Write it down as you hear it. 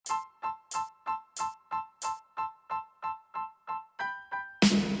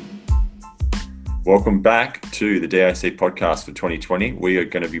Welcome back to the DAC podcast for 2020. We are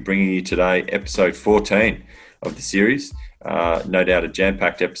going to be bringing you today episode 14 of the series. No doubt a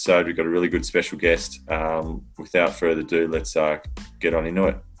jam-packed episode. We've got a really good special guest. Without further ado, let's get on into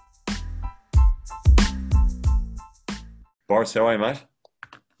it. Boris, how are you, mate?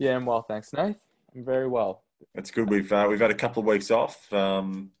 Yeah, I'm well, thanks, Nath. I'm very well. That's good. We've had a couple of weeks off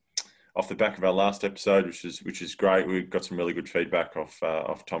the back of our last episode, which is great. We got some really good feedback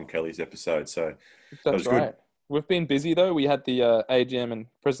off Tom Kelly's episode. So That's right. Good. We've been busy though. We had the AGM and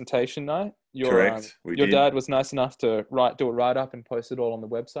presentation night. Correct. Your dad was nice enough to do a write up and post it all on the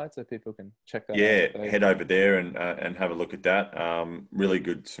website so people can check that out. Yeah, head over there and have a look at that. Really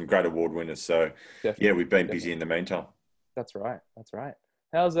good, some great award winners. So definitely, yeah, we've been busy in the meantime. That's right.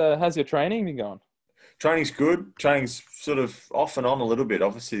 How's your training been going? Training's good. Training's sort of off and on a little bit.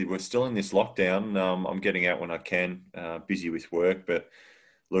 Obviously, we're still in this lockdown. I'm getting out when I can, busy with work. But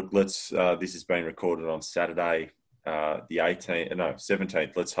look, this has been recorded on Saturday, the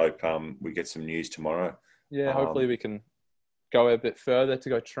 17th. Let's hope we get some news tomorrow. Yeah, hopefully we can go a bit further to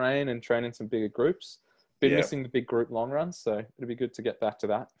go train in some bigger groups. Been missing the big group long runs, so it'll be good to get back to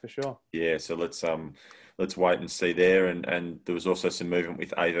that for sure. Yeah, so let's wait and see there. And there was also some movement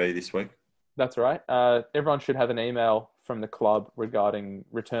with AV this week. That's right. Everyone should have an email from the club regarding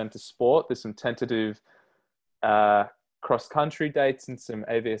return to sport. There's some tentative cross-country dates and some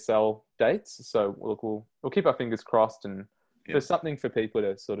AVSL dates. So we'll keep our fingers crossed, and there's something for people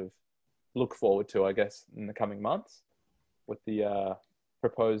to sort of look forward to, I guess, in the coming months with the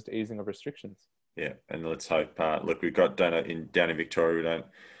proposed easing of restrictions. Yeah, and let's hope. Look, we've got down in Victoria.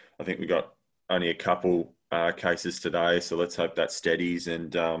 I think we got only a couple cases today, so let's hope that steadies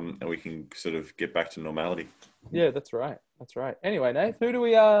and we can sort of get back to normality. Yeah, that's right. Anyway, Nate, who do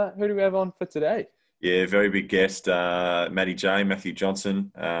we have on for today? Yeah, very big guest, Matthew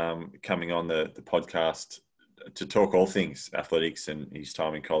Johnson, coming on the podcast to talk all things athletics and his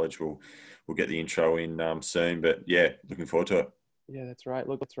time in college. We'll get the intro in soon, but yeah, looking forward to it. Yeah, that's right.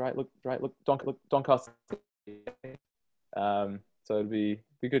 Look, Doncaster. So it'd be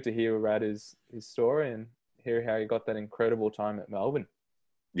good to hear about his story and hear how he got that incredible time at Melbourne.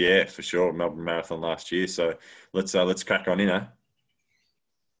 Yeah, for sure. Melbourne Marathon last year. So let's crack on in, eh?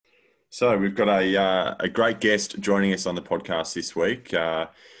 So we've got a great guest joining us on the podcast this week.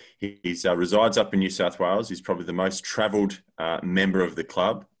 He resides up in New South Wales. He's probably the most travelled member of the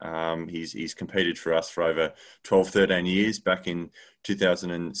club. He's competed for us for over 12, 13 years. Back in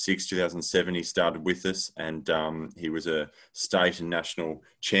 2006, 2007, he started with us, and he was a state and national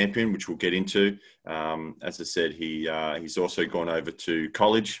champion, which we'll get into. As I said, he's also gone over to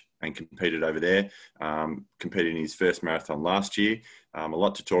college and competed over there, competed in his first marathon last year. A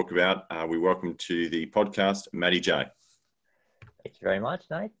lot to talk about. We welcome to the podcast, Matty J. Thank you very much,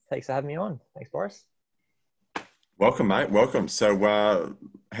 Nate. Thanks for having me on. Thanks, Boris. Welcome, mate. Welcome. So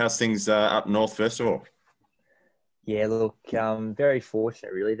how's things up north, first of all? Yeah, look, very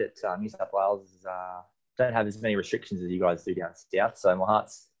fortunate, really, that New South Wales don't have as many restrictions as you guys do down south. So my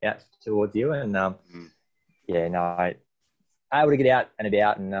heart's out towards you. And, able to get out and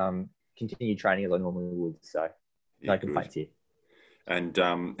about and continue training as I normally would. So no complaints here. And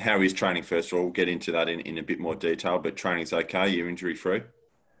how is training, first of all? We'll get into that in a bit more detail, but training's okay? You're injury-free?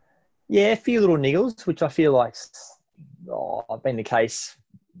 Yeah, a few little niggles, which I feel like I've been the case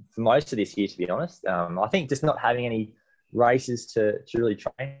for most of this year, to be honest. I think just not having any races to really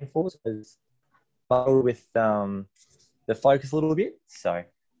train for was with the focus a little bit. So,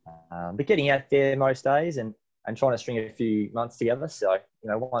 but getting out there most days and trying to string a few months together. So,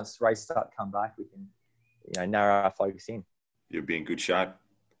 once races start to come back, we can, narrow our focus in. You'll be in good shape.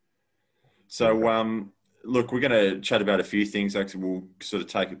 So, look, we're going to chat about a few things. Actually, we'll sort of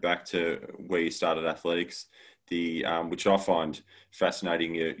take it back to where you started athletics, which I find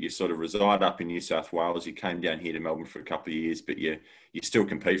fascinating. You sort of reside up in New South Wales. You came down here to Melbourne for a couple of years, but you still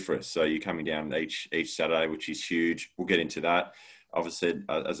compete for us. So you're coming down each Saturday, which is huge. We'll get into that. Obviously,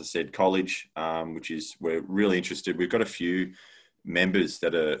 as I said, college, which is we're really interested. We've got a few members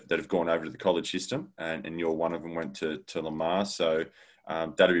that have gone over to the college system, and you're one of them. Went to Lamar, so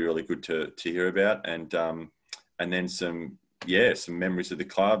that'd be really good to hear about, and then some memories of the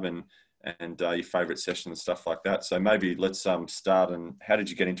club and your favourite sessions and stuff like that. So maybe let's start. And how did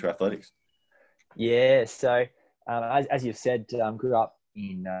you get into athletics? Yeah, so as you've said, grew up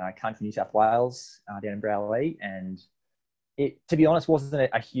in country New South Wales, down in Browley, and it, to be honest, wasn't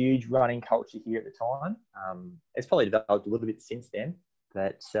a huge running culture here at the time. It's probably developed a little bit since then.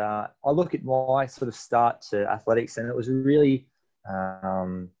 But I look at my sort of start to athletics, and it was really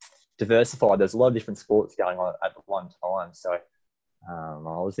diversified. There's a lot of different sports going on at one time. So I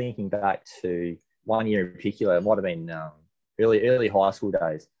was thinking back to one year in particular. It might have been early high school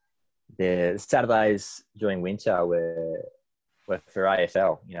days. The Saturdays during winter were for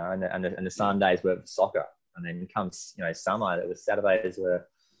AFL, and the Sundays were for soccer. And then comes summer, the Saturdays were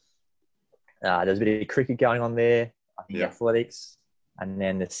there was a bit of cricket going on there. I think athletics, and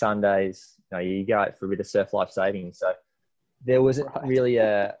then the Sundays, you go out for a bit of surf life saving. So there wasn't really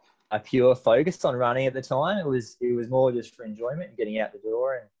a pure focus on running at the time. It was more just for enjoyment and getting out the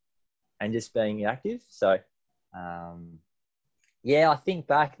door and just being active. So, I think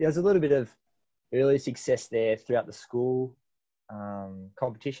back, there was a little bit of early success there throughout the school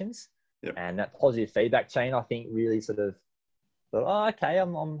competitions. Yep. And that positive feedback chain, I think, really sort of thought, oh, okay,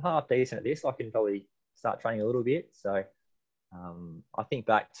 I'm half decent at this. I can probably start training a little bit. So I think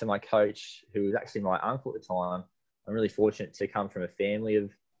back to my coach, who was actually my uncle at the time. I'm really fortunate to come from a family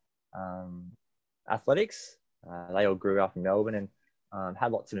of athletics. They all grew up in Melbourne and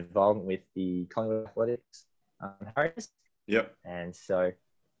had lots of involvement with the Collingwood Athletics Harriers. Yep. And so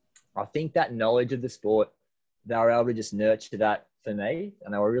I think that knowledge of the sport, they were able to just nurture that for me,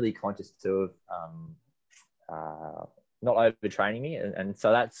 and they were really conscious too of not overtraining me. And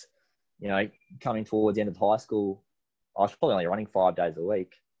so that's, coming towards the end of high school, I was probably only running 5 days a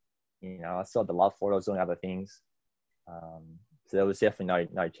week. I still had the love for it. I was doing other things. So there was definitely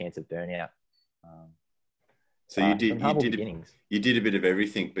no chance of burnout. So you did a bit of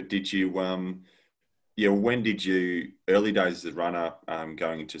everything, but did you, when did you, early days as a runner,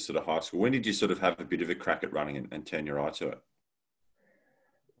 going into sort of high school, when did you sort of have a bit of a crack at running and turn your eye to it?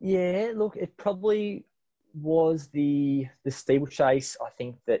 Yeah, look, it probably was the steeplechase. I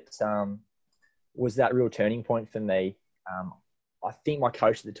think that was that real turning point for me. I think my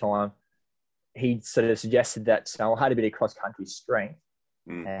coach at the time, he sort of suggested that I had a bit of cross-country strength.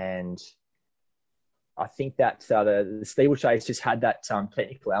 And I think that the steeplechase just had that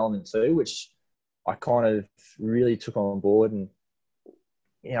technical element too, which I kind of really took on board. And,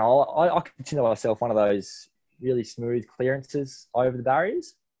 I consider myself one of those really smooth clearances over the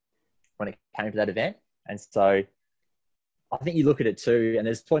barriers when it came to that event. And so I think you look at it too, and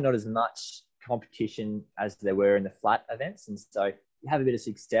there's probably not as much competition as there were in the flat events. And so you have a bit of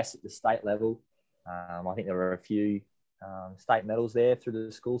success at the state level. I think there were a few state medals there through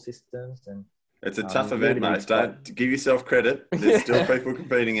the school systems. And it's a tough event, mate. Don't give yourself credit. There's still people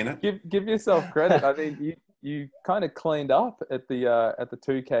competing in it. Give yourself credit. I mean, you kind of cleaned up at the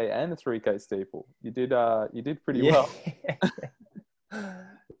 2K and the 3K steeple. You did pretty well.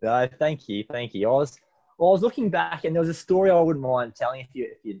 No, thank you. I was looking back, and there was a story I wouldn't mind telling if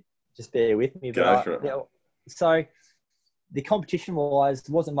you just bear with me. Go for it. So the competition-wise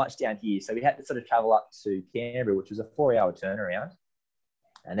wasn't much down here, so we had to sort of travel up to Canberra, which was a 4-hour turnaround.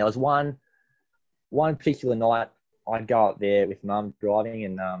 And there was one particular night I'd go up there with Mum driving,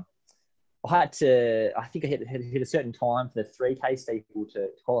 and I think I hit a certain time for the 3K steeple to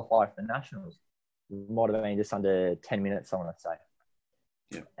qualify for the Nationals. It might have been just under 10 minutes, I want to say.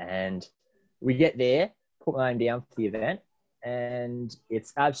 Yeah. And we get there, put my name down for the event, and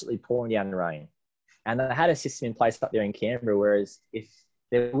it's absolutely pouring down the rain. And they had a system in place up there in Canberra, whereas if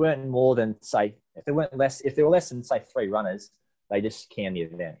there were less than 3 runners, they just canned the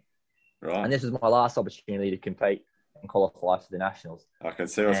event. Right. And this was my last opportunity to compete and qualify for the Nationals. I can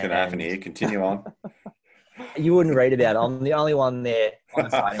see what's going to happen here. Continue on. You wouldn't read about it. I'm the only one there on the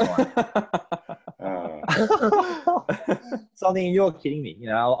starting line. So I'm thinking, you're kidding me.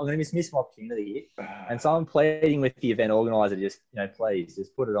 I'm going to miss my opportunity here. And so I'm pleading with the event organizer, just, please,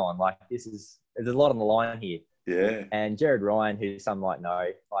 just put it on. Like, there's a lot on the line here. Yeah. And Jared Ryan, who some might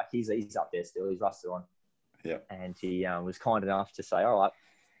know, like, he's up there still. He's rusted on. Yeah. And he was kind enough to say, all right,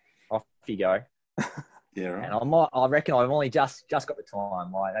 off you go. Yeah, right. And I reckon I've only just got the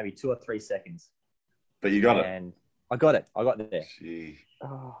time, like maybe 2 or 3 seconds. But you got it. And I got it. I got there. Gee.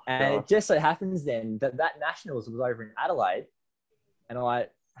 Oh, and God. it just so happens then that Nationals was over in Adelaide, and I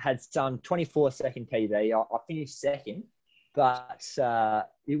had some 24-second PB. I finished second, but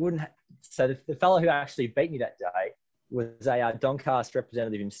it wouldn't. So the fellow who actually beat me that day was a Doncaster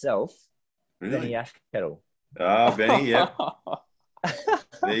representative himself, Really? Benny Ashkettle. Ah, Benny, yeah.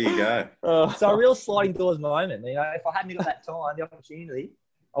 There you go. So a real sliding doors moment. If I hadn't got that time, the opportunity,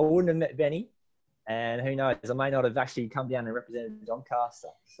 I wouldn't have met Benny. And who knows, I may not have actually come down and represented Doncaster.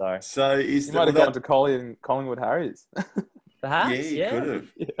 So you might have gone to Collingwood Harriers. Perhaps, yeah, you could have.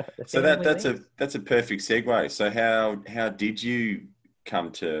 Yeah, so that's a perfect segue. So how did you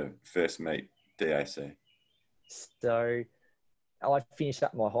come to first meet DAC? So I finished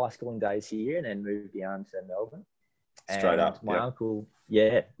up my high schooling days here and then moved down to Melbourne. Straight up. My uncle,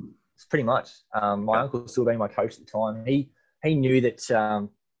 it's pretty much. My uncle still being my coach at the time. He knew that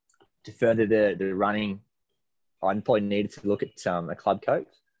to further the running, I probably needed to look at a club coach.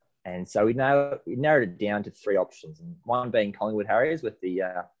 And so we narrowed it down to 3 options, and one being Collingwood Harriers with the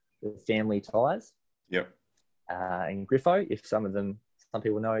family ties. Yep. And Griffo, if some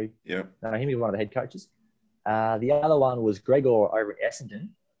people know him, he's one of the head coaches. The other one was Gregor over at Essendon.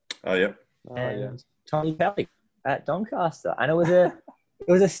 Oh, yep. And Tony Pellick at Doncaster. And it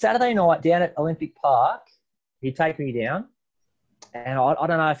was a Saturday night down at Olympic Park. He'd take me down. And I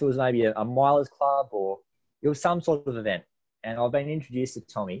don't know if it was maybe a milers club or it was some sort of event. And I've been introduced to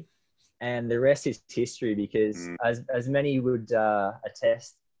Tommy. And the rest is history because as many would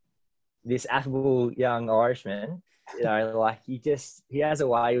attest, this affable young Irishman, he has a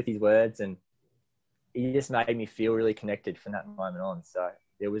way with his words, and he just made me feel really connected from that moment on. So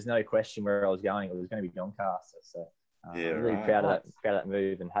there was no question where I was going. It was going to be Doncaster. So I'm really proud of that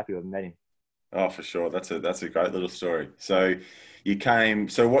move and happy to have met him. Oh, for sure. That's a great little story. So you came.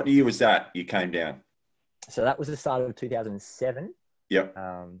 So what year was that? You came down. So that was the start of 2007. Yep.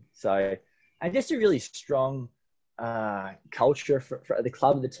 And just a really strong culture for the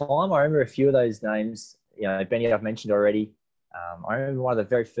club at the time. I remember a few of those names. Benny, I've mentioned already. I remember one of the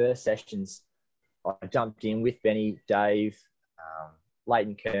very first sessions. I jumped in with Benny, Dave,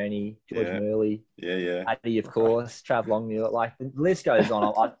 Leighton Kearney, George Murley, Addy, of course, Trav Longmuir. Like the list goes on.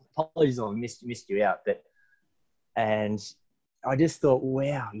 I apologize if I missed you out, and I just thought,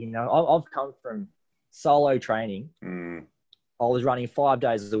 wow, I've come from solo training. I was running 5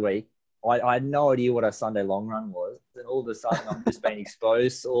 days a week. I had no idea what a Sunday long run was, and all of a sudden I'm just being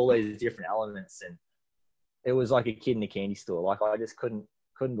exposed to all these different elements, and it was like a kid in a candy store. Like I just couldn't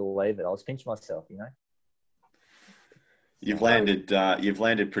believe it. I was pinching myself, You've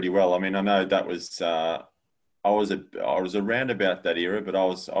landed pretty well. I mean, I know that was I was around about that era, but I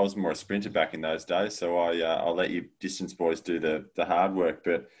was more a sprinter back in those days. So I'll let you distance boys do the hard work.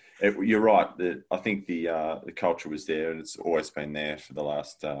 But you're right. I think the culture was there, and it's always been there for the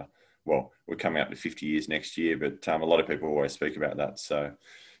last. We're coming up to 50 years next year, but a lot of people always speak about that. So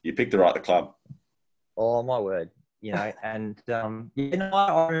you picked the right club. Oh my word. And I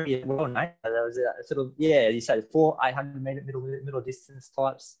remember well, Nate, there was a sort of, you said 800 metre middle distance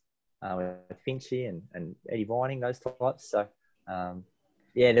types, with Finchy and Eddie Vining, those types. So,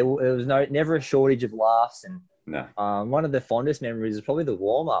 there was never a shortage of laughs. And one of the fondest memories is probably the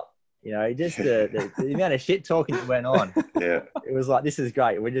warm up. Just the amount of shit talking that went on. Yeah, it was like, this is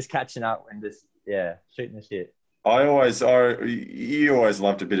great. We're just catching up and just shooting the shit. You always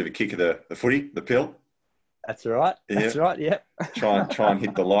loved a bit of a kick of the footy, the pill. That's right. That's right. Yeah. Try and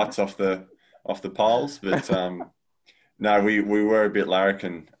hit the lights off the poles, but no, we were a bit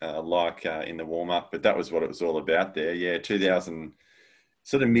larrikin in the warm up, but that was what it was all about there. Yeah, 2000,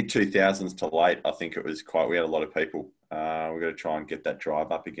 sort of mid 2000s to late. I think it was we had a lot of people. We've got to try and get that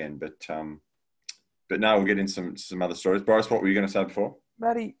drive up again, but no, we'll get in some other stories. Boris, what were you going to say before?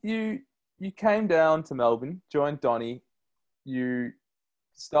 Matty, you came down to Melbourne, joined Donny, you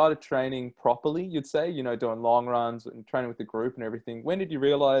started training properly, you'd say, doing long runs and training with the group and everything. When did you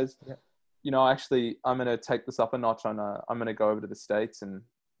realize, actually, I'm going to take this up a notch I'm going to go over to the States and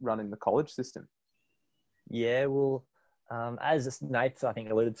run in the college system? Yeah, well, as Nate, I think,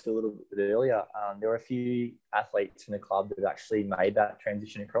 alluded to a little bit earlier, there were a few athletes in the club that actually made that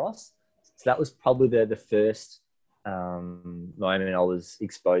transition across. So that was probably the first moment I was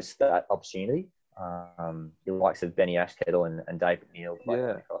exposed to that opportunity. The likes of Benny Ashkettle and Dave McNeil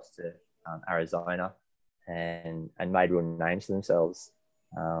went across to Arizona and made real names for themselves.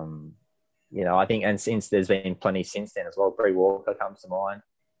 I think, and since there's been plenty since then as well. Bree Walker comes to mind.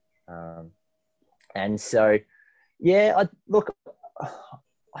 And so, I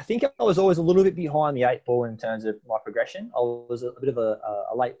think I was always a little bit behind the 8 ball in terms of my progression. I was a bit of a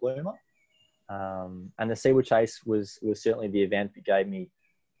late bloomer. And the Seaward Chase was certainly the event that gave me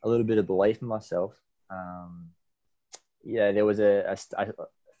a little bit of belief in myself. There was a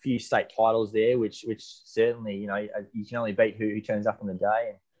few state titles there, which certainly, you can only beat who turns up on the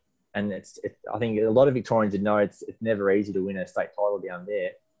day. And I think a lot of Victorians would know it's never easy to win a state title down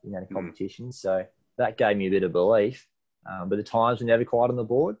there in any competition. So that gave me a bit of belief. But the times were never quite on the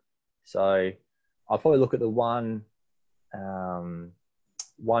board. So I'll probably look at the one time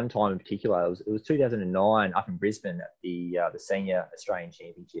in particular. It was 2009 up in Brisbane at the Senior Australian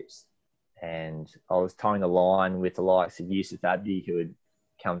Championships. And I was towing the line with the likes of Yusuf Abdi, who had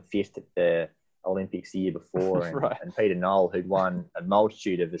come 5th at the Olympics the year before, and, right. and Peter Knoll, who'd won a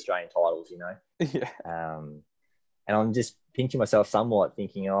multitude of Australian titles, Yeah. And I'm just pinching myself somewhat,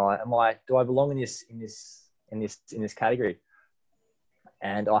 thinking, do I belong in this category?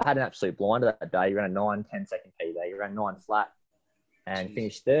 And I had an absolute blinder that day. He ran a 9:10 second PB. He ran 9 flat. and Jeez.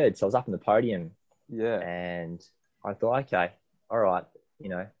 finished third. So I was up in the podium, Yeah. and I thought, okay, all right, you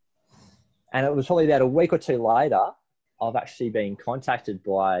know. And it was probably about a week or two later, I've actually been contacted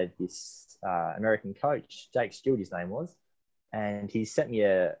by this American coach, Jake Stewart, his name was, and he sent me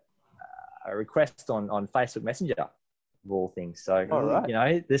a request on Facebook Messenger, of all things. So, All right. you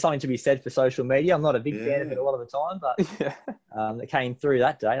know, there's something to be said for social media. I'm not a big fan of it a lot of the time, but Yeah. it came through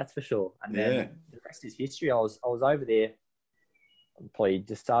that day, that's for sure. And then Yeah. the rest is history. I was over there probably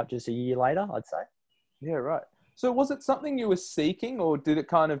just a year later, I'd say. Yeah, right. So was it something you were seeking, or did it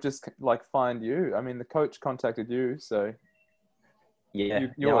kind of just like find you? I mean, the coach contacted you, so Yeah,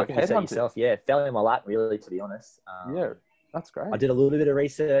 You were I think you said headhunted. yourself. Yeah, it fell in my lap, really, to be honest. yeah, that's great. I did a little bit of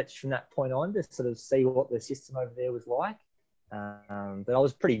research from that point on to sort of see what the system over there was like. But I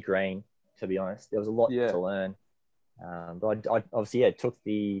was pretty green, to be honest. There was a lot Yeah. to learn. But I obviously, took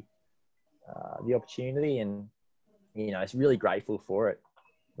the opportunity, and, you know, it's really grateful for it.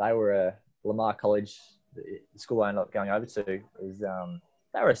 They were Lamar College, the school I ended up going over to, was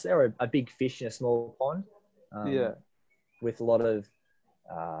they were a big fish in a small pond. Yeah. With a lot of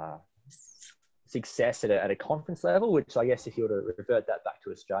success at a conference level, which I guess if you were to revert that back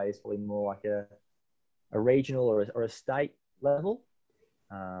to Australia, is probably more like a regional or a state level.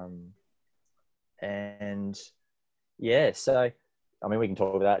 And yeah, so I mean, we can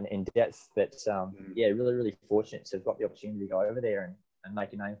talk about that in depth, but yeah, really, really fortunate to have got the opportunity to go over there and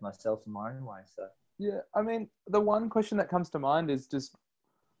make a name for myself in my own way. So Yeah, I mean, the one question that comes to mind is just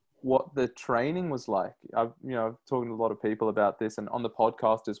what the training was like. I've talking to a lot of people about this, and on the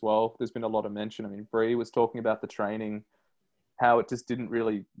podcast as well, there's been a lot of mention. I mean, Bree was talking about the training, how it just didn't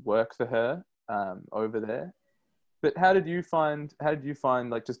really work for her over there. But how did you find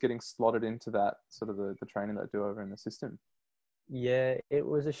like just getting slotted into that sort of the training that I do over in the system? yeah, it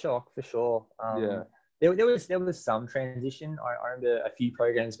was a shock for sure. Yeah. There was some transition. I remember a few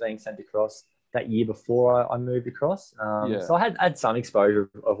programs being sent across that year before I moved across. So I had some exposure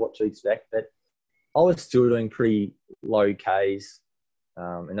of what to expect, but I was still doing pretty low Ks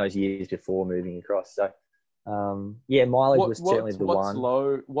in those years before moving across. So yeah, mileage was certainly the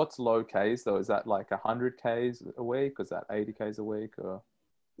one. What's low Ks though? Is that like 100 Ks a week? Or is that 80 Ks a week? Or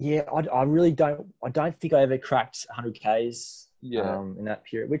yeah, I really don't. I don't think I ever cracked 100 Ks. In that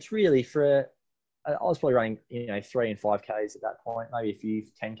period, which really I was probably running 3 and 5 Ks at that point, maybe a few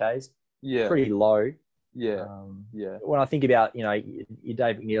 10 Ks. Yeah, pretty low. Yeah, When I think about your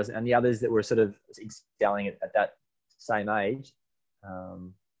Dave McNeils and the others that were sort of excelling at that same age,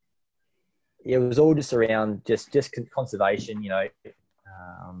 it was all just around just conservation. I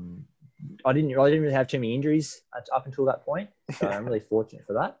didn't really have too many injuries up until that point, so I'm really fortunate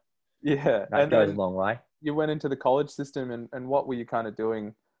for that. Yeah, that goes a long way. You went into the college system, and what were you kind of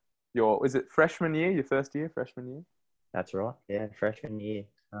doing? Was it freshman year? Your first year, freshman year? That's right. Yeah, freshman year.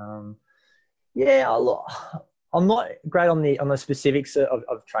 Yeah, I'm not great on the specifics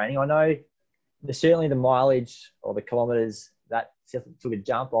of training. I know certainly the mileage or the kilometers that took a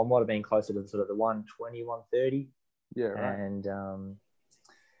jump. I might have been closer to sort of the 120, 130. Yeah, right. And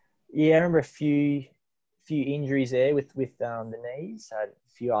yeah, I remember a few injuries there with the knees. I had a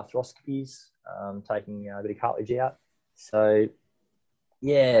few arthroscopies, taking a bit of cartilage out. So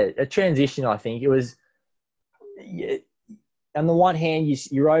yeah, a transition. I think it was. Yeah, on the one hand,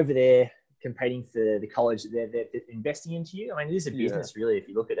 you're over there competing for the college that they're investing into you. I mean, it is a business, really, if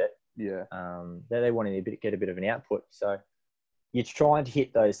you look at it. Yeah. They want to get a bit of an output. So you're trying to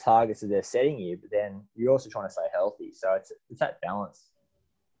hit those targets that they're setting you, but then you're also trying to stay healthy. So it's that balance.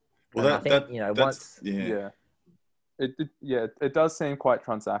 Well, it does seem quite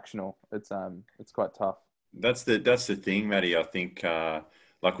transactional. It's quite tough. That's the thing, Matty. I think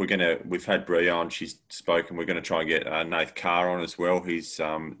like we've had Bree on, she's spoken. We're gonna try and get Nath Carr on as well. He's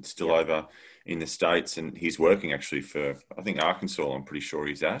still over in the States, and he's working actually for, I think, Arkansas. I'm pretty sure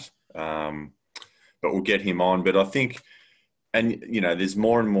he's at. But we'll get him on. But I think, and there's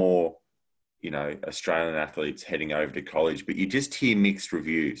more and more Australian athletes heading over to college, but you just hear mixed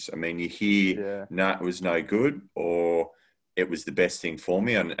reviews. I mean, you hear, it was no good, or it was the best thing for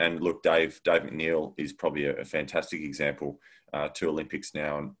me. And look, Dave McNeil is probably a fantastic example, 2 Olympics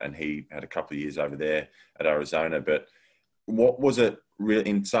now, and he had a couple of years over there at Arizona. But what was it really,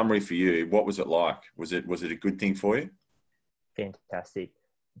 in summary for you, what was it like? Was it a good thing for you? Fantastic.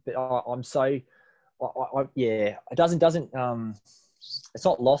 But I'm so, yeah, it doesn't, it's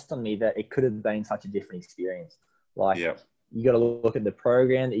not lost on me that it could have been such a different experience. Like, you got to look at the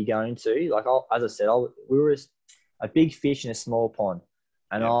program that you're going to. Like, as I said, we were a big fish in a small pond,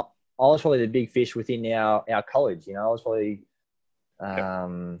 and I was probably the big fish within our college. I was probably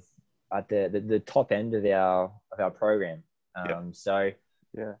at the top end of our program. So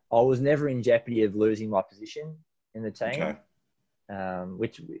Yeah. I was never in jeopardy of losing my position in the team. Okay.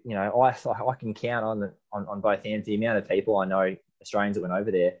 Which, you know, I can count on both hands the amount of people I know, Australians that went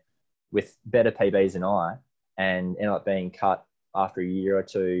over there with better PBs than I, and ended up being cut after a year or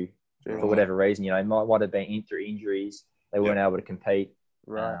two for whatever reason. You know, might have been through injuries. They weren't able to compete,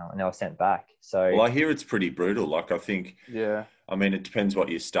 and they were sent back. So, well, I hear it's pretty brutal. Like, I think, I mean, it depends what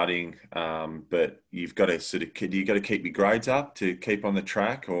you're studying, but you've got to you got to keep your grades up to keep on the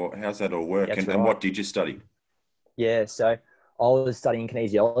track, or how's that all work? And what did you study? Yeah, so I was studying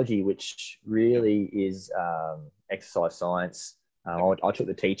kinesiology, which really is exercise science. I took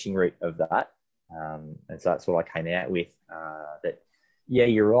the teaching route of that, and so that's what I came out with. That, yeah,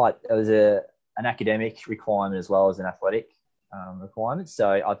 you're right. It was an academic requirement as well as an athletic requirement.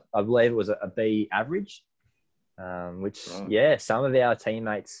 So I believe it was a B average, which some of our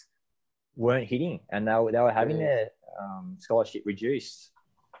teammates weren't hitting, and they were having their scholarship reduced.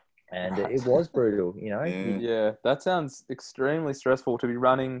 And it was brutal, you know. Yeah, that sounds extremely stressful to be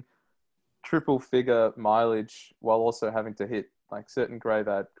running triple figure mileage while also having to hit like certain grade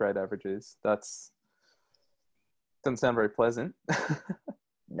averages. Doesn't sound very pleasant.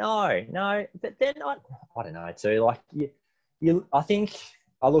 No, but they're not. I don't know too. Like I think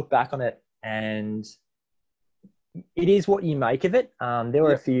I look back on it, and it is what you make of it. There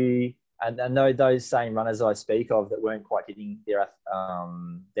were a few. And I know those same runners I speak of that weren't quite hitting their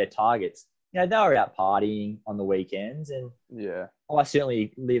targets. You know, they were out partying on the weekends, and I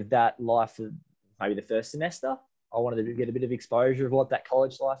certainly lived that life for maybe the first semester. I wanted to get a bit of exposure of what that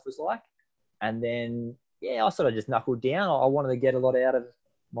college life was like, and then I sort of just knuckled down. I wanted to get a lot out of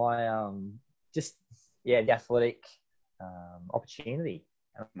my the athletic opportunity,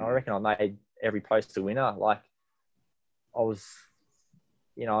 and I reckon I made every post a winner. Like I was.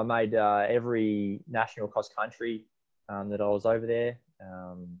 You know, I made every national cross country that I was over there.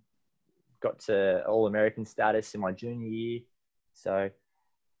 Got to All-American status in my junior year. So,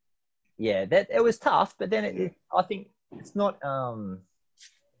 yeah, it was tough. But then I think it's not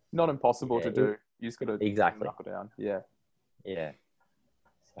impossible to do. You just got to knuckle down. Yeah.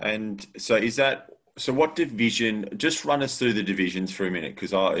 And so so what division? Just run us through the divisions for a minute,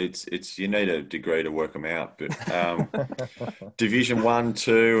 because it's you need a degree to work them out. But Division 1,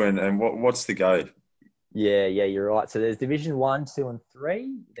 2, and what's the go? Yeah, you're right. So there's Division 1, 2, and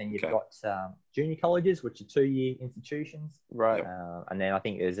 3. Then you've got junior colleges, which are 2-year institutions, right? And then I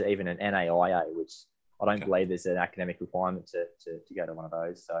think there's even an NAIA, which I don't believe there's an academic requirement to go to one of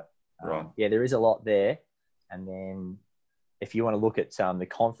those. So there is a lot there. And then if you want to look at the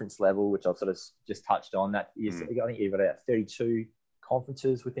conference level, which I've sort of just touched on, that is, I think you've got about 32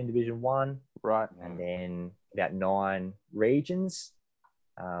 conferences within Division 1. Right. And then about 9 regions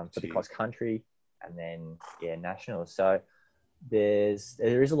for the cross country, and then, nationals. So there is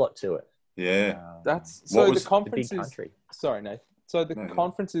a lot to it. Yeah. That's so the conferences. The big country. Sorry, Nate. So the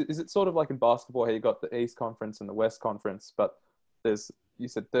conferences, is it sort of like in basketball how you got the East Conference and the West Conference, but you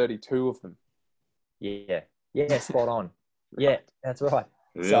said 32 of them? Yeah, spot on. Yeah, that's right.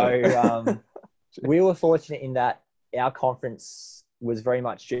 Really? So we were fortunate in that our conference was very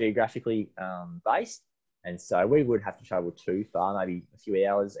much geographically based, and so we would have to travel too far, maybe a few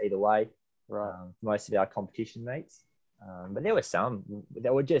hours either way. Right. Most of our competition meets, but there were some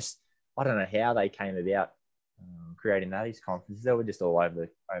that were just, I don't know how they came about creating these conferences. They were just all over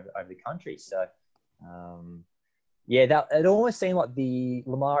the country. So that it almost seemed like the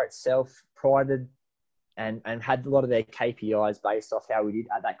Lamar itself prided and had a lot of their KPIs based off how we did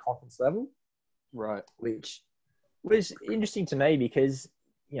at that conference level. Right. Which was interesting to me because,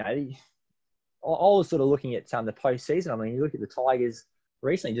 you know, I was sort of looking at the postseason. I mean, you look at the Tigers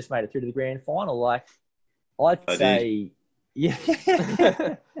recently just made it through to the grand final. Like, I'd say,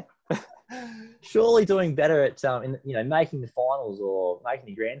 surely doing better at, making the finals or making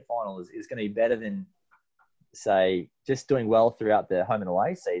the grand final is going to be better than, say, just doing well throughout the home and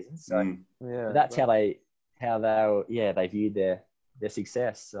away season. So that's how they viewed their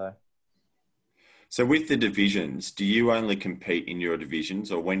success. So with the divisions, do you only compete in your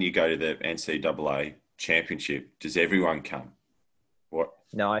divisions, or when you go to the NCAA championship, does everyone come? What?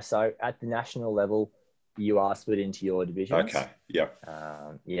 No, so at the national level, you are split into your divisions. Okay, yep.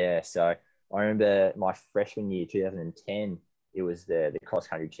 So I remember my freshman year, 2010, it was the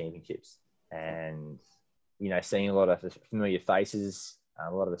cross-country championships. And, seeing a lot of familiar faces,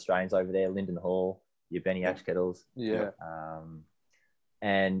 a lot of Australians over there, Lyndon Hall, your Benny Ashkettles. Yeah.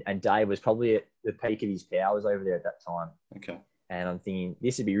 And Dave was probably at the peak of his powers over there at that time. Okay. And I'm thinking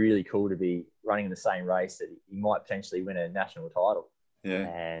this would be really cool to be running in the same race that he might potentially win a national title. Yeah.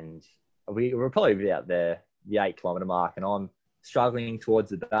 And we were probably about the the 8-kilometre mark, and I'm struggling towards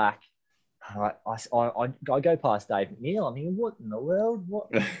the back. I go past Dave McNeil. I'm thinking, what in the world?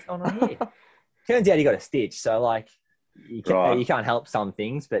 What's going on here? Turns out he got a stitch. So like, you can't help some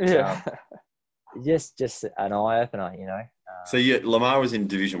things, but just an eye opener, you know. So Lamar was in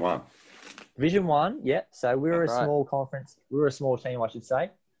Division 1. Division 1, yeah. So we were a small conference. We were a small team, I should say.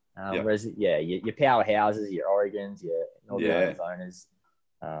 Whereas, your powerhouses, your Oregons, your Northern Arizonas,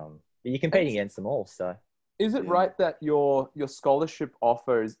 but you're competing against them all. So, is it right that your scholarship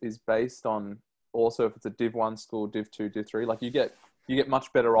offer is based on also if it's a Div 1 school, Div 2, Div 3? Like you get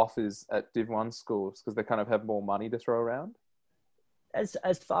much better offers at Div 1 schools because they kind of have more money to throw around? As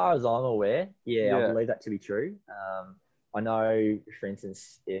far as I'm aware, I believe that to be true. I know, for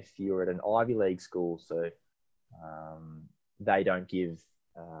instance, if you're at an Ivy League school, so they don't give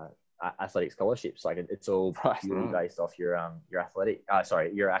athletic scholarships. Like it's all purely based off your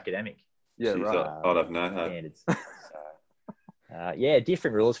academic. Yeah, right. I'd have no standards. So,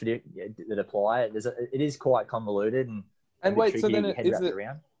 different rules that apply. It is quite convoluted and wait, so then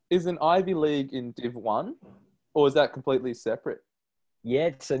is an Ivy League in Div 1, or is that completely separate?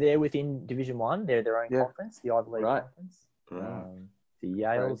 Yeah, so they're within Division 1. They're their own conference, the Ivy League conference. The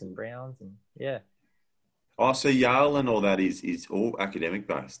Yales and Browns and Oh, so Yale and all that is all academic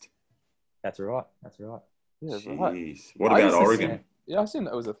based. That's right. Yeah, jeez. Right. What about Oregon? I assume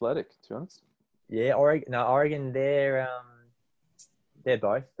that was athletic, to be honest. Yeah, Oregon. They're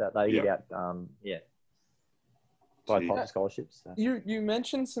both. They give out both types of scholarships. So. You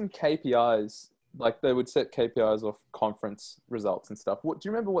mentioned some KPIs, like they would set KPIs off conference results and stuff. Do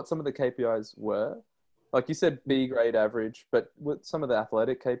you remember what some of the KPIs were? Like you said, B grade average, but what some of the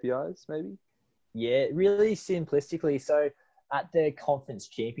athletic KPIs maybe? Yeah, really simplistically. So at the conference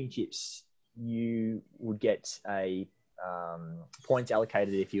championships, you would get a points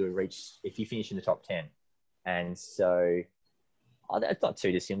allocated if you finish in the top 10. And so that's not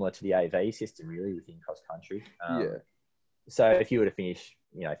too dissimilar to the AV system really within cross country. So if you were to finish,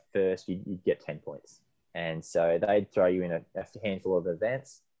 first, you'd get 10 points. And so they'd throw you in a handful of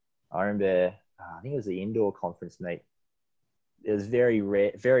events. I remember, I think it was the indoor conference meet. It was very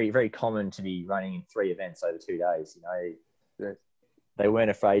rare, very, very common to be running in 3 events over 2 days. They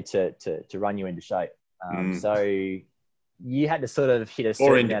weren't afraid to run you into shape. So you had to sort of hit a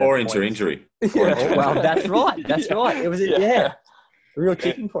certain or into injury. Well, that's right. That's right. It was a real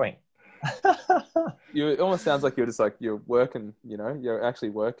kicking point. It almost sounds like you're working. You're actually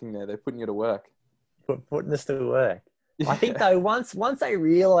working there. They're putting you to work. Putting us to work. I think though, once they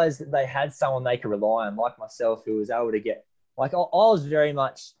realised that they had someone they could rely on, like myself, who was able to get. Like I was very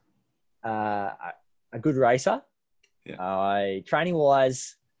much a good racer. Training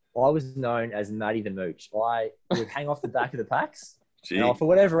wise, I was known as Matty the Mooch. I would hang off the back of the packs. And for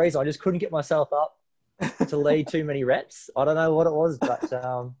whatever reason, I just couldn't get myself up to lead too many reps. I don't know what it was, but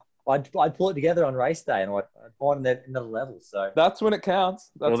I'd pull it together on race day and I'd find another level. So that's when it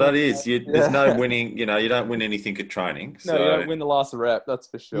counts. There's no winning. You don't win anything at training. No, you don't win the last rep. That's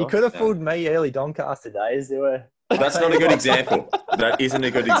for sure. You could have fooled me early Doncaster days. That's not a good example. That isn't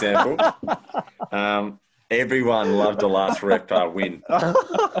a good example. Everyone loved the last rep win.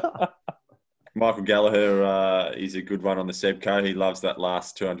 Michael Gallagher is a good one on the Sebco. He loves that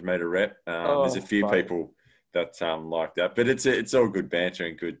last 200-meter rep. There's a few people that like that, but it's all good banter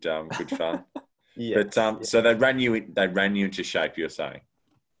and good fun. So they ran you into shape. You're saying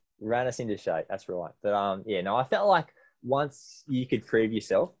ran us into shape. That's right. But I felt like once you could prove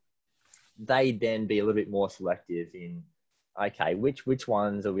yourself, they'd then be a little bit more selective in, okay, which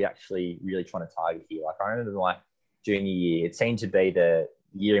ones are we actually really trying to target here? Like I remember my junior year, it seemed to be the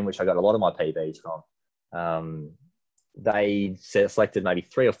year in which I got a lot of my PBs from. They selected maybe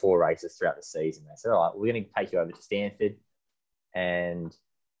 3 or 4 races throughout the season. They said, all right, we're going to take you over to Stanford. And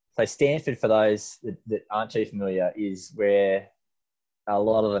so Stanford, for those that aren't too familiar, is where a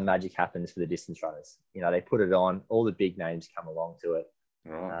lot of the magic happens for the distance runners. They put it on, all the big names come along to it.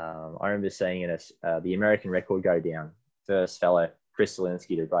 Right. I remember seeing the American record go down. First fellow, Chris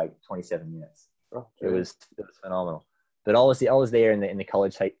Zielinski, to break 27 minutes. It was phenomenal. But I was there in the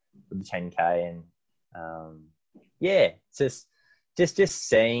college heat with the 10K, and just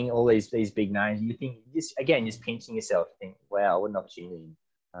seeing all these big names. You think just pinching yourself. You think, wow, what an opportunity.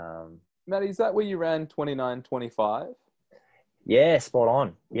 Matty, is that where you ran 29:25? Yeah, spot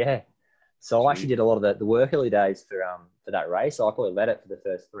on. Yeah. So I actually did a lot of the work early days for that race. So I probably led it for the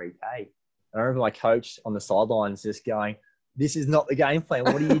first 3K. And I remember my coach on the sidelines just going, "This is not the game plan.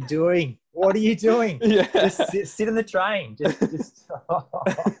 What are you doing? What are you doing? Just sit in the train." Just.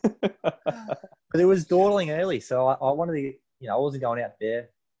 But it was dawdling early, so I wanted to. I wasn't going out there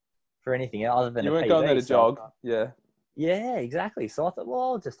for anything other than You a weren't PB. going there to So jog. Yeah. yeah, exactly. So I thought, well,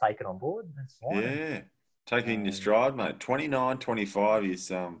 I'll just take it on board. That's fine. Yeah. Taking your stride, mate. 29, 25 Pretty is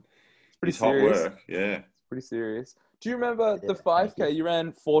hot serious. work. Yeah. It's pretty serious. Do you remember the thank 5K? You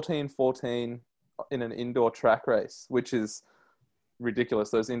ran 14:14 in an indoor track race, which is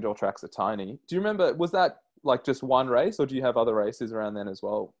ridiculous. Those indoor tracks are tiny. Do you remember, was that like just one race, or do you have other races around then as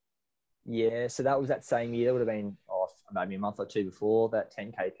well? Yeah, so that was that same year. It would have been maybe a month or two before that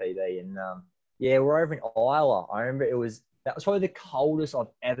 10K PB. And yeah, we're over in Iowa. I remember that was probably the coldest I've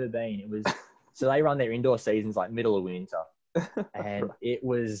ever been. It was, so they run their indoor seasons like middle of winter. And it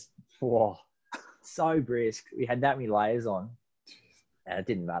was so brisk. We had that many layers on and it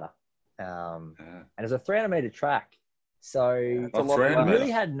didn't matter. And it was a 300-meter track. So I really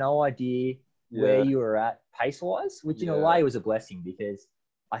had no idea where you were at pace-wise, which in a way was a blessing, because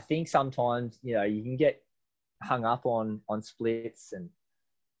I think sometimes, you can get hung up on splits and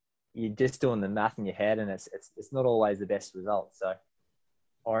you're just doing the math in your head, and it's not always the best result. So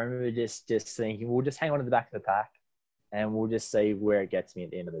I remember just thinking, we'll just hang on to the back of the pack and we'll just see where it gets me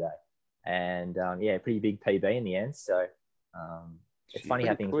at the end of the day. And pretty big PB in the end. So it's funny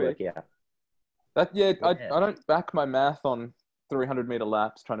how things work out. I don't back my math on 300-meter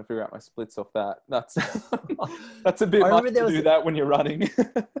laps trying to figure out my splits off that. That's a bit much to do that when you're running.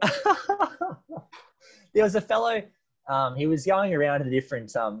 There was a fellow, he was going around to the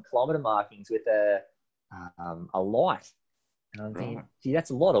different kilometer markings with a light. And I'm thinking, gee,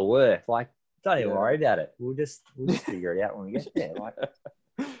 that's a lot of work. Like, don't even worry about it. We'll just figure it out when we get there. Like,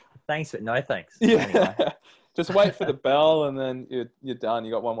 thanks, but no thanks. Yeah. Anyway. Just wait for the bell, and then you're done.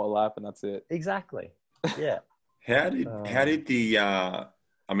 You got one more lap, and that's it. Exactly. Yeah. How did the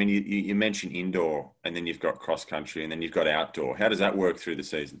you mentioned indoor, and then you've got cross country, and then you've got outdoor. How does that work through the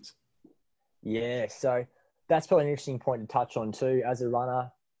seasons? Yeah, so that's probably an interesting point to touch on too. As a runner,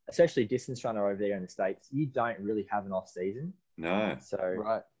 especially distance runner over there in the States, you don't really have an off season. No.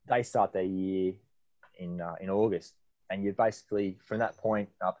 So they start their year in August, and you're basically from that point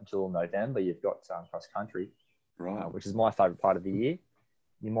up until November, you've got cross country, which is my favorite part of the year.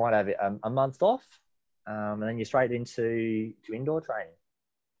 You might have a month off, and then you're straight into indoor training,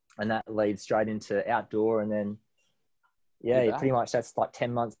 and that leads straight into outdoor, and then pretty much that's like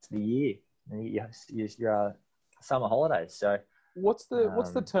 10 months of the year. And your summer holidays. So what's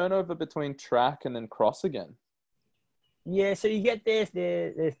the turnover between track and then cross again? Yeah, so you get their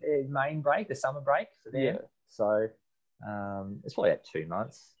main break, the summer break for them. Yeah. So it's probably about 2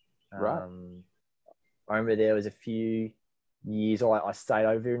 months. Right. I remember there was a few years I stayed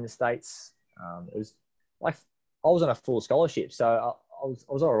over here in the States. It was like I was on a full scholarship, so I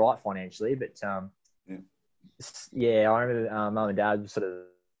was all right financially, but I remember mum and dad sort of,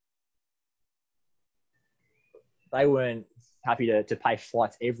 they weren't happy to pay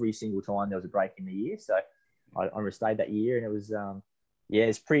flights every single time there was a break in the year. So I stayed that year, and it was,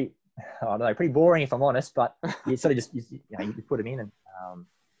 it's pretty, I don't know, pretty boring if I'm honest, but you sort of just, you put them in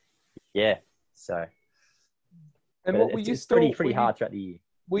and, so. And what were you still pretty hard throughout the year.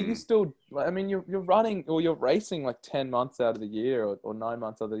 Were you still, I mean, you're running or you're racing like 10 months out of the year or 9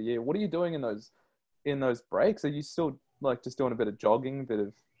 months out of the year. What are you doing in those breaks? Are you still like just doing a bit of jogging,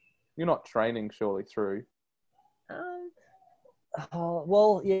 you're not training surely through?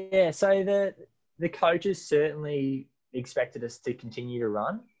 Well, yeah. So the coaches certainly expected us to continue to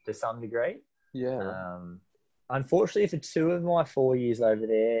run to some degree. Yeah. Unfortunately, for 2 of my 4 years over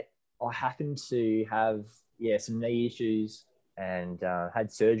there, I happened to have some knee issues and had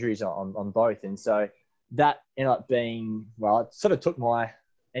surgeries on both, and so that ended up being it sort of took my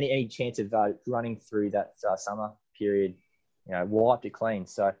any chance of running through that summer period, wiped it clean.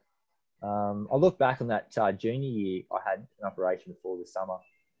 So. I look back on that junior year, I had an operation before the summer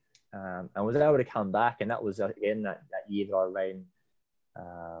and was able to come back. And that was, again, that year that I ran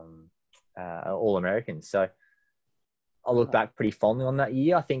All-American. So I look back pretty fondly on that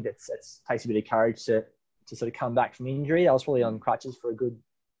year. I think it takes a bit of courage to sort of come back from injury. I was probably on crutches for a good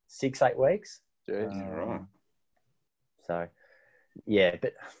 6-8 weeks. Right. So,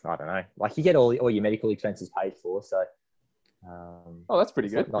 but I don't know. Like, you get all your medical expenses paid for, so... that's pretty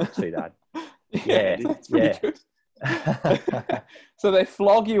good. Not too bad. That's pretty good. So they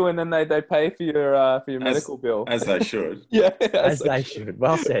flog you and then they pay for your medical bill. As they should. As they should.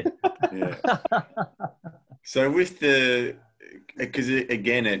 Well said. Yeah. So with because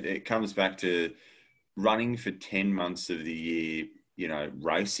again, it comes back to running for 10 months of the year,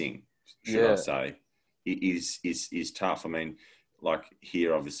 racing, should I say, is tough. I mean, like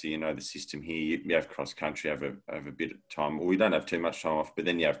here, obviously, the system here, you have cross country, have a bit of time. Well, we don't have too much time off, but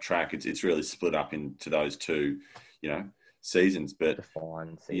then you have track. It's really split up into those two, seasons. But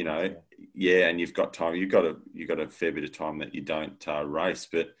Defined seasons, you know, yeah, and you've got time. You've got a fair bit of time that you don't race,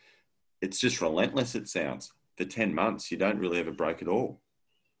 but it's just relentless. It sounds for 10 months you don't really have a break at all.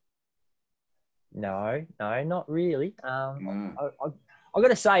 No, not really. No. I've got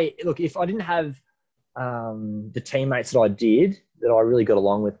to say, look, if I didn't have the teammates that I did, that I really got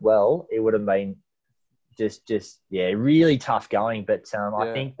along with well, it would have been just really tough going. But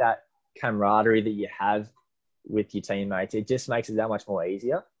I think that camaraderie that you have with your teammates, it just makes it that much more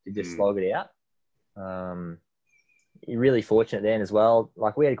easier to just slog it out. You're really fortunate then as well.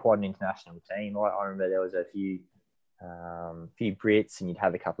 Like, we had quite an international team. I remember there was a few Brits, and you'd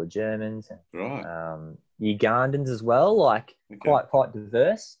have a couple of Germans, and Right. Ugandans as well. Like, quite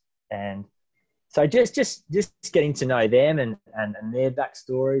diverse. And so just getting to know them and their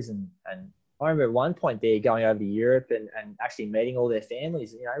backstories, and I remember at one point there going over to Europe and actually meeting all their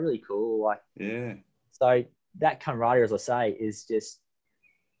families. You know, really cool. Like, Yeah. So that camaraderie, as I say, is just,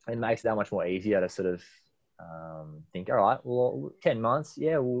 it makes it that much more easier to sort of think, all right, well, 10 months,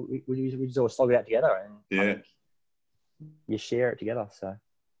 yeah, we just all slog it out together, and I think you share it together. So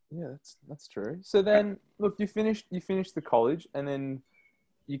yeah, that's true. So then, look, you finished the college, and then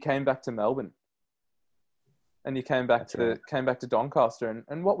you came back to Melbourne, and you came back to Doncaster.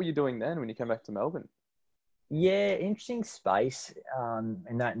 And what were you doing then when you came back to Melbourne? Yeah, interesting space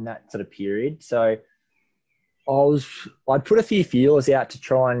in that sort of period. So I'd put a few feelers out to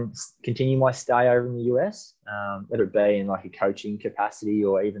try and continue my stay over in the US, whether it be in like a coaching capacity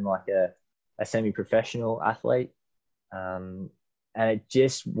or even like a semi-professional athlete. And it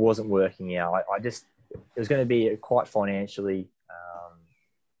just wasn't working out. It was going to be quite financially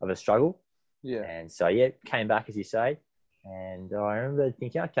of a struggle. Yeah. And so, came back, as you say. And I remember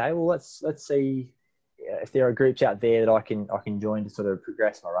thinking, okay, well, let's see if there are groups out there that I can join to sort of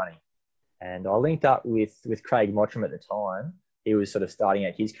progress my running. And I linked up with Craig Mottram at the time. He was sort of starting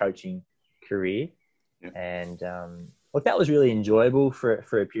out his coaching career. Yeah. And look, that was really enjoyable for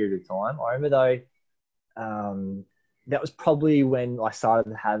a period of time. I remember though, that was probably when I started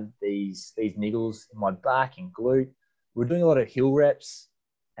to have these niggles in my back and glute. We were doing a lot of hill reps,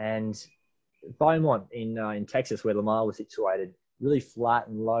 and Beaumont in Texas, where Lamar was situated, really flat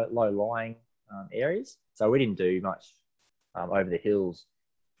and low lying areas. So we didn't do much over the hills.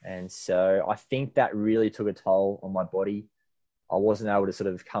 And so I think that really took a toll on my body. I wasn't able to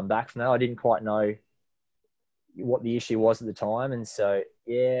sort of come back from that. I didn't quite know what the issue was at the time. And so,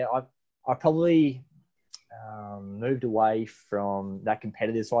 I probably moved away from that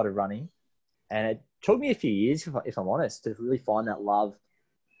competitive side of running. And it took me a few years, if I'm honest, to really find that love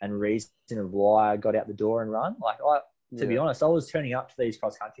and reason of why I got out the door and run. Like, to be honest, I was turning up to these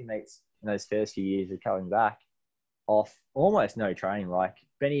cross-country meets in those first few years of coming back off almost no training. Like,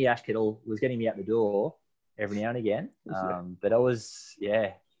 Benny Ashkittle was getting me out the door every now and again. But it was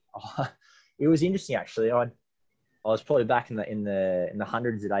interesting actually. I was probably back in the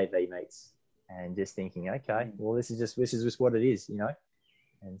hundreds at AV meets, and just thinking, okay, well, this is just what it is, you know.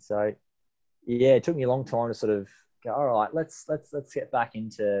 And so, it took me a long time to sort of go, all right, let's get back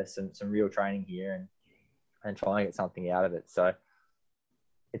into some real training here and try and get something out of it. So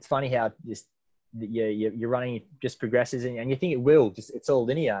it's funny how just your running just progresses, and you think it will, it's all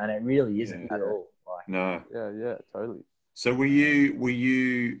linear, and it really isn't at all. Like, no. Yeah, totally. So were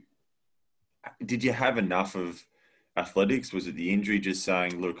you? Did you have enough of athletics? Was it the injury just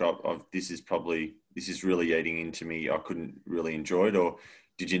saying, look, this is really eating into me, I couldn't really enjoy it? Or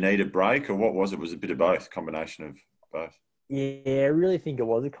did you need a break, or what was it? Was it a bit of both, combination of both? Yeah, I really think it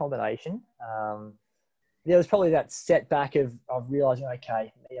was a combination. There was probably that setback of realizing,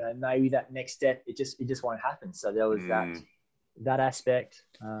 okay, maybe that next step, it just won't happen. So there was that aspect,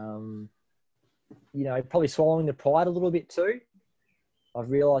 probably swallowing the pride a little bit too,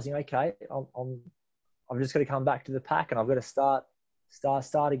 of realizing, okay, I've just got to come back to the pack, and I've got to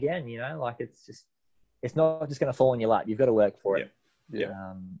start again. Like, it's not just going to fall in your lap. You've got to work for it.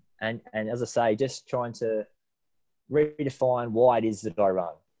 Yeah. And as I say, just trying to redefine why it is that I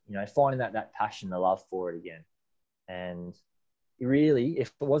run. Finding that passion, the love for it again. And really,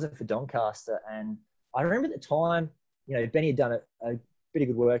 if it wasn't for Doncaster, and I remember at the time, Benny had done a pretty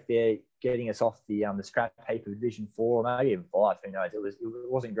good work there, getting us off the scrap heap of Division 4, or maybe even 5, who knows. It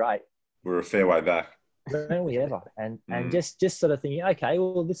wasn't great. We're a fair way back. Weren't we ever? And just sort of thinking, okay,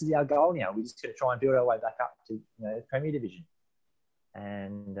 well, this is our goal now. We're just going to try and build our way back up to the Premier Division.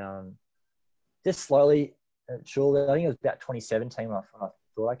 And just slowly, surely, I think it was about 2017 when I thought,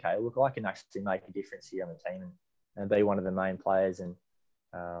 okay, look, I can actually make a difference here on the team and be one of the main players. And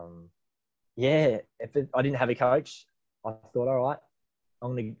I didn't have a coach, I thought, all right,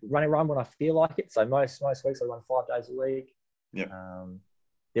 I'm going to run when I feel like it. So most weeks I run 5 days a week. Yeah.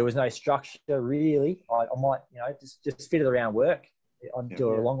 There was no structure really. I might, just fit it around work. I'd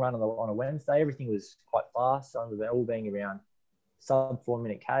do a long run on a Wednesday. Everything was quite fast. I remember all being around sub 4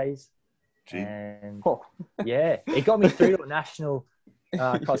 minute Ks. Gee. And it got me through to a national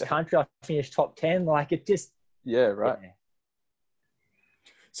cross country. I finished top 10. Like it just. Yeah. Right. Yeah.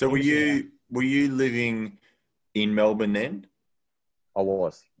 So were you living in Melbourne then? I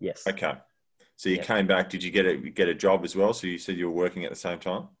was, yes. Okay. So you came back. Did you get a job as well? So you said you were working at the same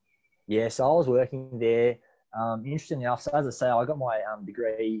time? Yeah, so I was working there. Interestingly enough, so as I say, I got my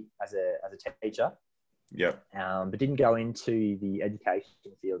degree as a teacher. Yep. But didn't go into the education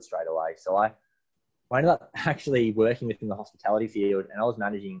field straight away. So I ended up actually working within the hospitality field, and I was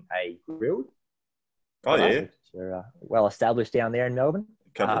managing a grill. Oh, yeah. Which are well established down there in Melbourne.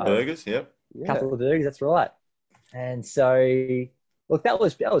 A couple of burgers, yep. A couple of burgers, that's right. And so, look, that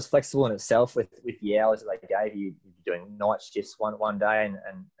was flexible in itself with the hours that they gave you. You'd be doing night shifts one day and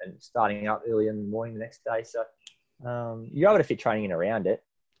starting up early in the morning the next day. So you're able to fit training in around it.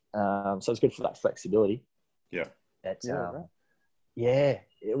 So it's good for that flexibility. Yeah. It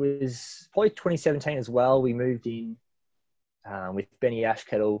was probably 2017 as well. We moved in with Benny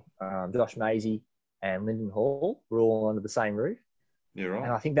Ashkettle, Josh Maisie, and Lyndon Hall. We're all under the same roof. Yeah, right.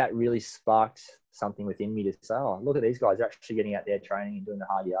 And I think that really sparked something within me to say, oh, look at these guys. They're actually getting out there training and doing the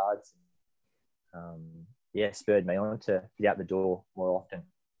hard yards. Spurred me on to get out the door more often.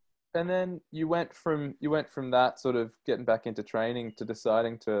 And then you went from that sort of getting back into training to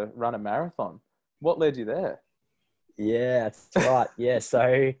deciding to run a marathon. What led you there? Yeah, that's right. Yeah,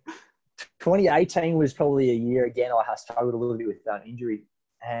 so 2018 was probably a year again. I struggled a little bit with injury,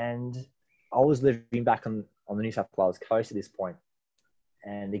 and I was living back on the New South Wales coast at this point.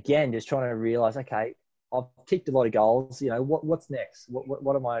 And again, just trying to realize, okay, I've ticked a lot of goals. What's next?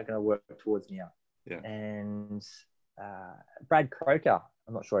 What am I going to work towards now? Yeah. And Brad Croker,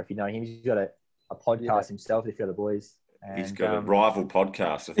 I'm not sure if you know him. He's got a podcast himself with the other boys. And, he's got a rival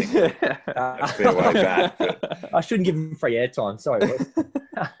podcast, I think. That's a fair way back. But I shouldn't give him free airtime. Sorry, boys.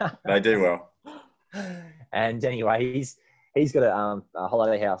 They do well. And anyway, he's got a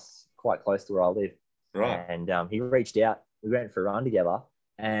holiday house quite close to where I live. Right. And he reached out. We went for a run together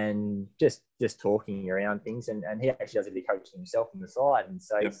and just talking around things. And he actually does a bit of coaching himself on the side. And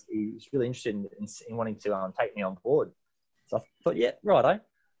so he's really interested in wanting to take me on board. So I thought, yeah, righto.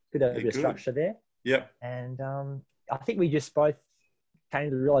 Could have a bit of structure there. Yeah. And I think we just both came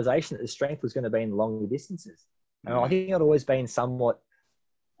to the realization that the strength was going to be in the longer distances. And I think I'd always been somewhat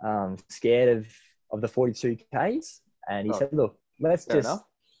scared of the 42 Ks. And he said, look, we'll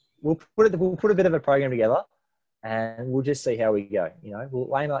put a bit of a program together and we'll just see how we go.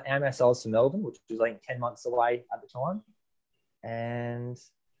 We'll aim ourselves to Melbourne, which was like 10 months away at the time. And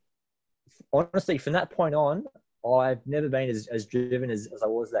honestly, from that point on, I've never been as driven as I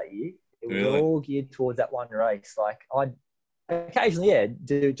was that year. It was all geared towards that one race. Like I'd occasionally,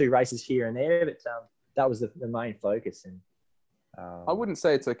 do races here and there, but that was the main focus. And I wouldn't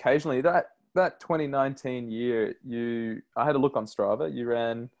say it's occasionally. That 2019 year, I had a look on Strava. You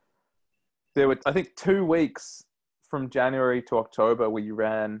ran. There were, I think, 2 weeks from January to October where you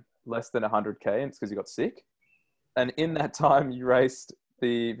ran less than 100K, and it's because you got sick. And in that time, you raced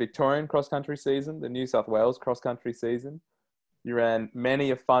the Victorian cross country season, the New South Wales cross country season. You ran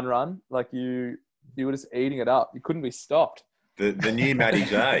many a fun run. Like you were just eating it up. You couldn't be stopped. The new Matty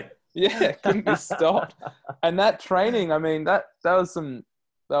J. Yeah, couldn't be stopped. And that training, I mean, that was some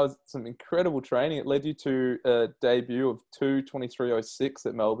incredible training. It led you to a debut of 2:23:06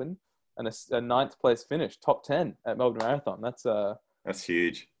 at Melbourne and a ninth place finish, top 10 at Melbourne Marathon. That's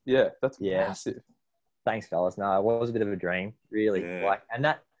huge. Yeah, that's massive. Thanks, fellas. No, it was a bit of a dream, really. Yeah. And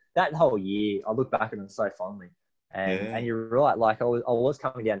that whole year, I look back at it so fondly. And you're right. Like I was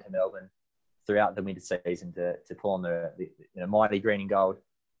coming down to Melbourne throughout the winter season to pull on the mighty green and gold,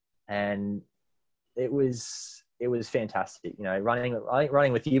 and it was fantastic.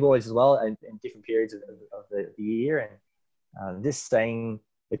 Running with you boys as well, and in different periods of the year, and just seeing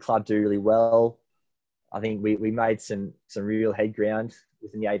the club do really well. I think we made some real head ground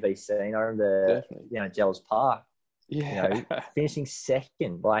within the ABC. And I remember Jells Park, finishing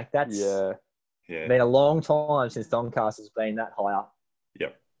second. Like that's been a long time since Doncaster's been that high up.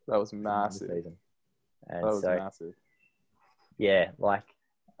 Yep. That was massive. And that was massive. Yeah, like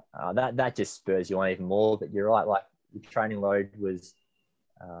that just spurs you on even more. But you're right, like the training load was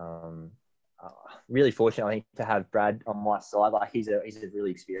really fortunate, I think, to have Brad on my side. Like he's a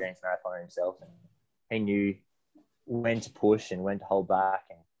really experienced marathoner himself, and he knew when to push and when to hold back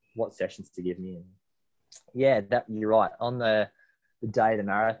and what sessions to give me. And that you're right. On the the day of the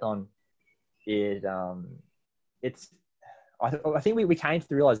marathon, I think we came to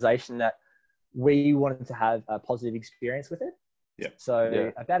the realization that we wanted to have a positive experience with it. Yeah.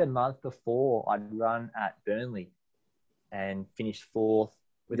 So about a month before, I'd run at Burnley and finished fourth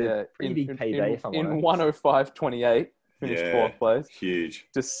with a pretty big PB, if I'm honest. In 1:05.28, finished fourth place. Huge.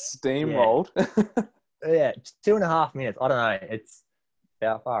 Just steamrolled. Yeah, 2.5 minutes. I don't know. It's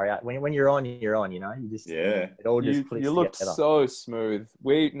how far out. When you're on, you're on, you know? You just, it all just clicks You looked together. so smooth.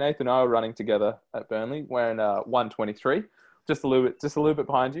 Nathan and I were running together at Burnley, wearing 1:23, just a little bit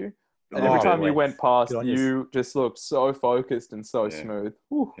behind you. And every time you went past, you just looked so focused and so smooth.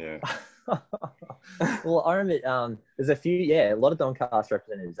 Whew. Yeah. Well, I remember there's a lot of Doncaster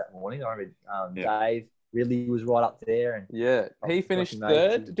representatives that morning. I remember Dave really was right up there. And he finished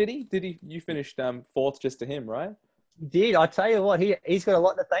third, did he? You finished fourth just to him, right? He did. I tell you what, he's got a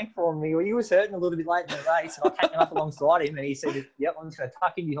lot to thank for me. He was hurting a little bit late in the race, and I came up alongside him, and he said, "Yep, I'm just going to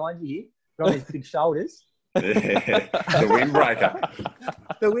tuck in behind you here, put on his big shoulders." The windbreaker.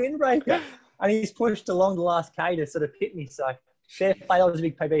 The windbreaker. And he's pushed along the last K to sort of pit me. So fair play, that was a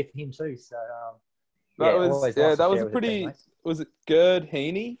big PB for him too. So that was a pretty. Was it Gerd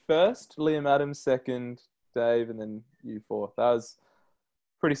Heaney first, Liam Adams second, Dave, and then you fourth? That was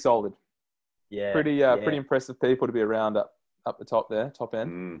pretty solid. Yeah. Pretty impressive people to be around up the top there, top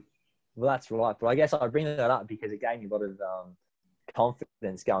end. Mm. Well, that's right. But I guess I bring that up because it gave me a lot of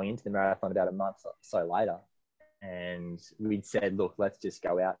confidence going into the marathon about a month or so later. And we'd said, look, let's just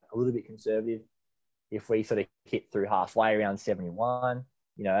go out a little bit conservative. If we sort of hit through halfway around 71,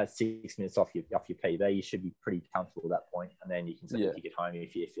 you know, that's 6 minutes off your PB, you should be pretty comfortable at that point. And then you can sort of kick it home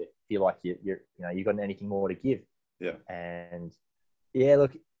if you feel like you've got anything more to give. Yeah. And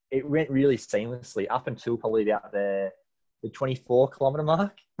look, it went really seamlessly up until probably about the 24-kilometer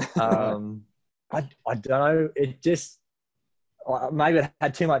mark. I don't know. It just maybe I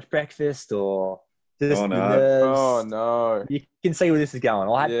had too much breakfast or just nerves. Oh no! You can see where this is going.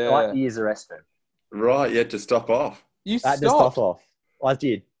 I had years of respite. Right, you had to stop off. You I had to stop off. I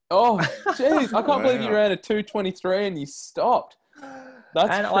did. Oh, jeez! I can't believe you ran a 2:23 and you stopped.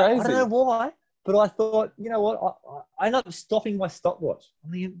 That's crazy. I don't know why, but I thought, you know what? I ended up stopping my stopwatch. I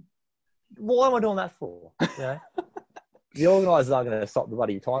mean, why am I doing that for? You know? The organisers aren't going to stop the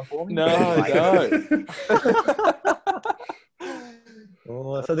bloody time for me. No.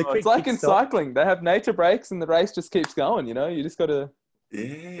 So it's like in cycling. They have nature breaks and the race just keeps going, you know? You just got to...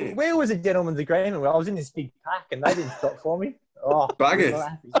 Yeah. Where was a gentleman's agreement where I was in this big pack and they didn't stop for me? Oh,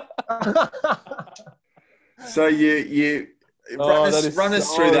 buggers. So you run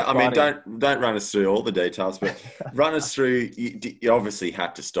us through that. Funny. I mean, don't run us through all the details, but run us through. You obviously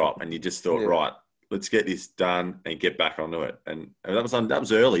had to stop, and you just thought, right, let's get this done and get back onto it. And that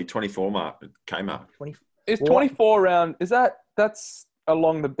was early, 24 mark. It came up. Is 24 around? That's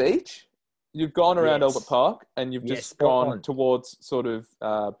along the beach? You've gone around Albert Park, and you've just gone towards sort of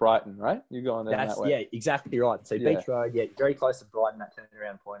Brighton, right? You're going there that way. Yeah, exactly right. So Beach Road, very close to Brighton, that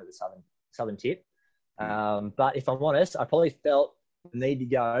turnaround point of the southern tip. But if I'm honest, I probably felt the need to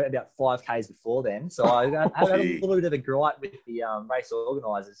go about 5Ks before then. So I had a little bit of a gripe with the race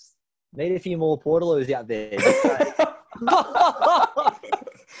organisers. Need a few more Portaloos out there.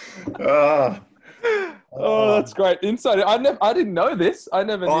 Oh, that's great insight. I didn't know this. I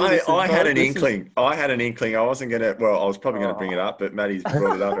never knew this. I had an inkling. I wasn't going to, I was probably going to bring it up, but Maddie's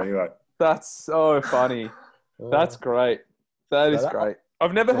brought it up anyway. That's so funny. That's great. That is great.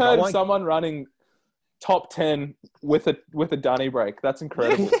 I've never heard of someone running top 10 with a dunny break. That's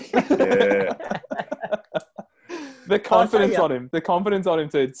incredible. Yeah. The confidence on him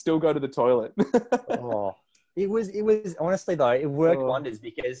to still go to the toilet. It was honestly though, it worked wonders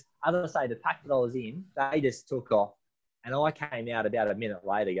because, as I say, the pack that I was in, they just took off, and I came out about a minute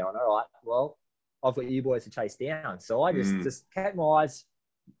later, going, "All right, well, I've got you boys to chase down." So I just kept my eyes,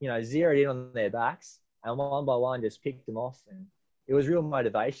 zeroed in on their backs, and one by one just picked them off, and it was real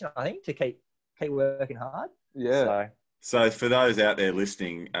motivation, I think, to keep working hard. Yeah. So for those out there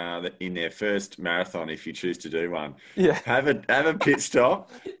listening, in their first marathon, if you choose to do one, have a pit stop,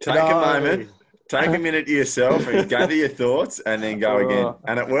 take a moment. Take a minute to yourself and gather your thoughts and then go again.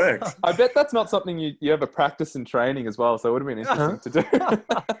 And it works. I bet that's not something you ever practice in training as well. So it would have been interesting to do.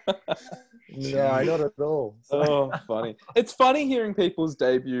 No, not at all. Oh, funny. It's funny hearing people's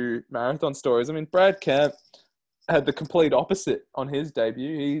debut marathon stories. I mean, Brad Camp had the complete opposite on his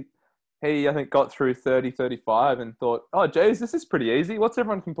debut. He I think, got through 30, 35 and thought, oh, geez, this is pretty easy. What's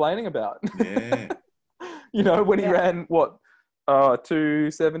everyone complaining about? Yeah. When he ran,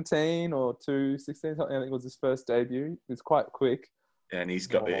 2:17 or 2:16, something, I think was his first debut. It was quite quick. and he's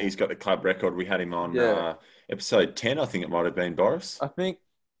got the club record. We had him on Yeah. episode 10, I think it might have been, Boris. I think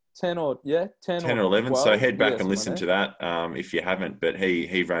 10 or 10 or 11. 12. So head back and somewhere listen to there. that if you haven't. But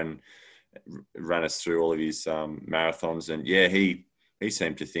he ran us through all of his marathons, and yeah, he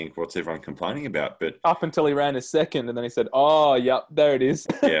seemed to think, what's everyone complaining about? But Up until he ran his second, and then he said, "Oh, yep, there it is."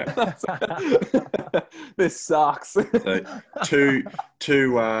 Yeah. This sucks. so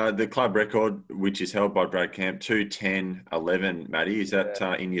the club record, which is held by Brad Camp, 2:10:11. Matty, is that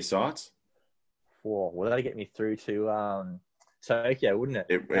in your sights? Well, that'll get me through to Tokyo, wouldn't it?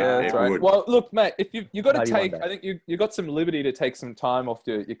 It That's right. would. Well, look, mate, if you got to Maybe one take, day. I think you got some liberty to take some time off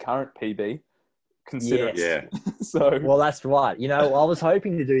your current PB. Consider it. Yes. Yeah. So Well, that's right. You know, I was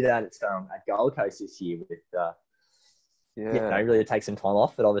hoping to do that at Gold Coast this year with, really to take some time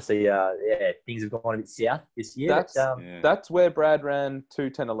off. But obviously, things have gone a bit south this year. That's but, that's where Brad ran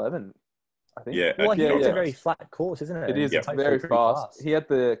 2:10:11. I think. Yeah. well, at it's Gold a very Coast. flat course, isn't it? It is. Yeah. It's very pretty fast. He had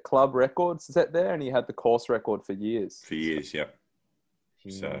the club record set there, and he had the course record for years. For years, yeah.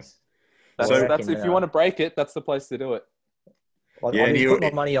 Jeez. That's, So- that's if you want to break it, that's the place to do it. I'd Yeah, and be you- putting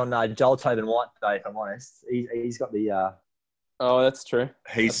my money on Joel Tobin White today, if I'm honest. He's got the Oh, that's true.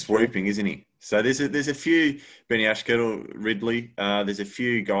 He's That's true. swooping, isn't he? So there's a few, Benny Ashkettle, Ridley. There's a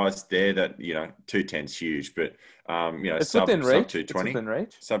few guys there that 210's huge, but It's sub within reach. 220, It's within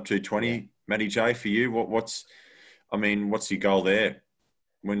reach. sub 220. Matty J, for you, what's your goal there?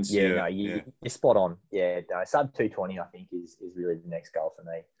 When's you're spot on. Yeah, no, sub 220 I think is really the next goal for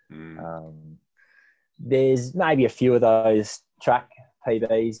me. Mm. There's maybe a few of those track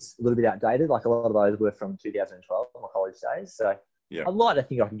PBs a little bit outdated. Like a lot of those were from 2012, my college days. So Yeah. I'd like to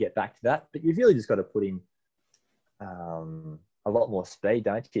think I can get back to that. But you've really just got to put in a lot more speed,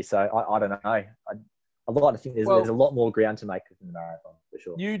 don't you? So I don't know. I'd like to think there's a lot more ground to make within the marathon, for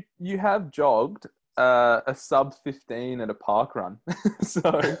sure. You have jogged a sub 15 at a park run, so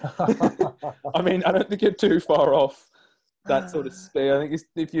I mean I don't think you're too far off that sort of speed. I think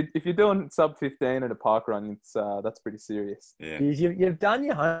if you're doing sub 15 at a park run, it's that's pretty serious. Yeah. You've done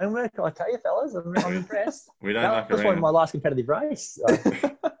your homework, I tell you, fellas. I'm impressed. We don't That muck was one of around. my last competitive race. So.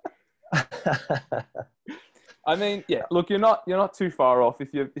 I mean, yeah. Look, you're not too far off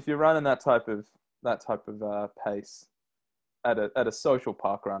if you're running that type of pace at a social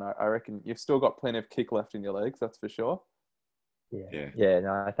park run. I reckon you've still got plenty of kick left in your legs. That's for sure. Yeah.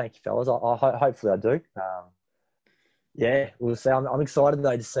 No, thank you, fellas. Hopefully I do. We'll see. I'm excited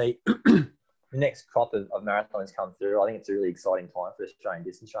though to see the next crop of marathons come through. I think it's a really exciting time for Australian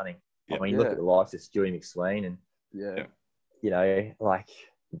distance running. Yeah. I mean, you look at the likes of Stewie McSween and Yeah. like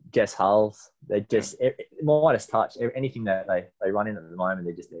Jess Hulls. They just Midas Touch. Anything that they run in at the moment,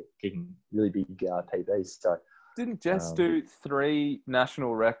 they're kicking really big PBs. So. Didn't Jess do 3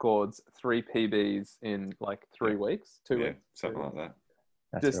 national records, 3 PBs in like 3 weeks? 2 weeks? Something like that.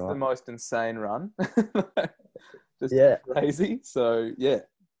 That's Just right. the most insane run. Just crazy. So,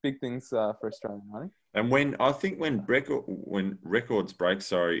 big things for Australian running. And when records break,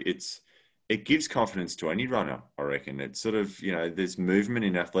 it gives confidence to any runner, I reckon. It's sort of, there's movement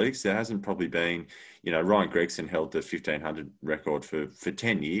in athletics. There hasn't probably been, Ryan Gregson held the 1500 record for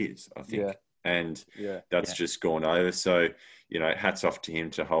 10 years, I think. Yeah. And that's just gone over. So, hats off to him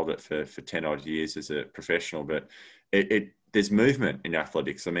to hold it for 10 odd years as a professional. But there's movement in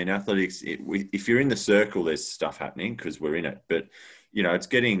athletics. I mean, athletics, if you're in the circle, there's stuff happening because we're in it. But, it's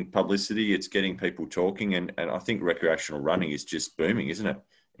getting publicity, it's getting people talking. And I think recreational running is just booming, isn't it,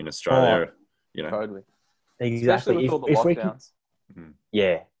 in Australia? Totally. Exactly. Especially with all the if we lockdowns. can,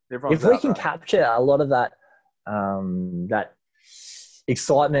 Everyone's if we out can running. capture a lot of that, that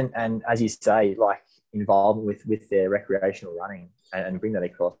excitement and, as you say, like involvement with their recreational running and bring that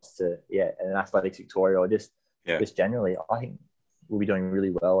across to an Athletics Victoria or just generally, I think we'll be doing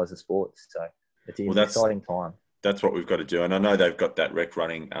really well as a sport. So it's an exciting time. That's what we've got to do. And I know they've got that rec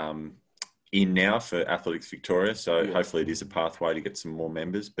running in now for Athletics Victoria. So hopefully it is a pathway to get some more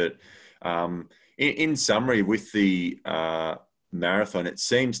members. But in summary, with the marathon, it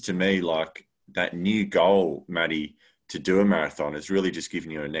seems to me like that new goal, Matty, to do a marathon is really just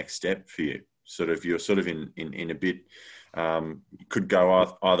giving you a next step for you. You're sort of in a bit, could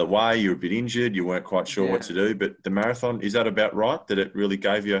go either way. You're a bit injured. You weren't quite sure what to do. But the marathon, is that about right? That it really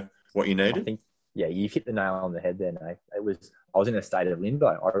gave you what you needed? I think, you've hit the nail on the head there, Nate. I was in a state of limbo.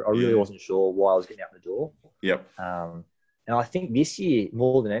 I really wasn't sure why I was getting out the door. Yep. And I think this year,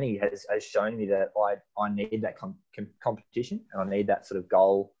 more than any, has shown me that I need that competition and I need that sort of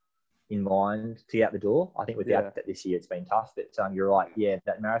goal in mind to get out the door. I think without that this year, it's been tough. But you're right.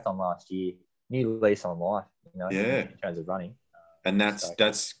 That marathon last year, new lease on life, in terms of running. And So,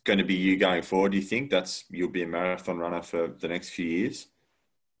 that's going to be you going forward. Do you think you'll be a marathon runner for the next few years?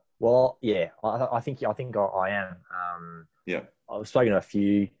 well, yeah, I am. Yeah, I've spoken to a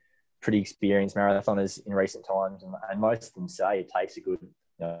few pretty experienced marathoners in recent times, and most of them say it takes a good,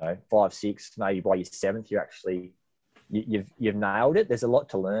 5, 6, maybe by your seventh, you've nailed it. There's a lot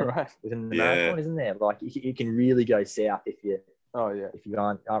to learn Right. within the Yeah. marathon, isn't there? Like you can really go south if you Oh yeah.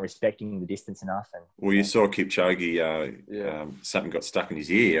 aren't respecting the distance enough. And well, you saw Kipchoge, Yeah. something got stuck in his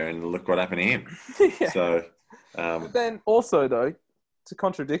ear, and look what happened to him. Yeah. So, But then also though, to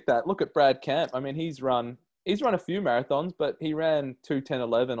contradict that, look at Brad Camp. I mean, he's run a few marathons, but he ran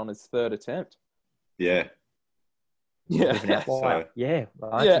 2:10:11 on his third attempt. yeah, Yeah. With an outlier. So- yeah,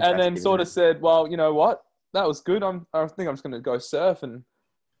 well, that's Yeah, and then fantastic, sort of isn't said, well, you know what? That was good. I think I'm just going to go surf and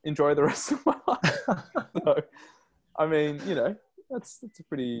enjoy the rest of my life. So, I mean, that's a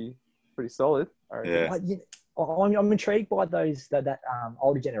pretty solid. I reckon. Yeah. I'm intrigued by those that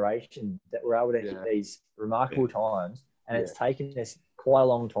older generation that were able to hit Yeah. these remarkable times, and Yeah. it's taken us quite a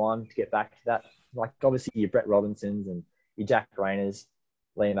long time to get back to that. Like obviously your Brett Robinsons and your Jack Rayners,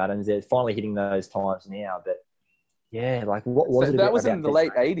 Liam Adams, they're finally hitting those times now. But yeah, like what was So it? that was about in the this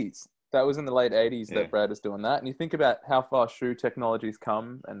late race? 80s. That was in the late 80s Yeah. that Brad was doing that. And you think about how far shoe technology's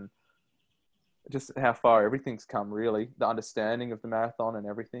come and just how far everything's come, really. The understanding of the marathon and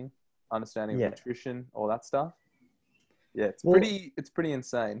everything, understanding Yeah. of nutrition, all that stuff. Yeah, it's Well- pretty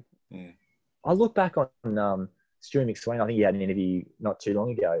insane. Yeah. I look back on Stu McSwain. I think he had an interview not too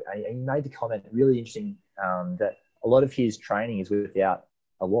long ago, and he made the comment really interesting that a lot of his training is without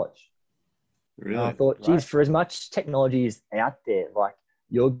a watch. And I Really? thought, geez, Right. for as much technology is out there, like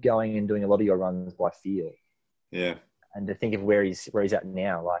you're going and doing a lot of your runs by feel, Yeah. and to think of where he's at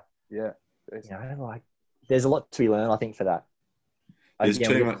now, like Yeah. like there's a lot to learn. I think for that. There's Again,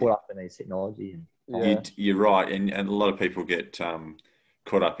 too we get much- caught up in these technology. And, Yeah. You're right, and a lot of people get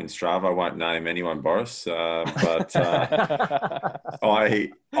caught up in Strava. I won't name anyone, Boris, but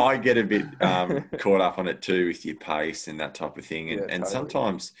I get a bit caught up on it too with your pace and that type of thing. And, Yeah, and totally.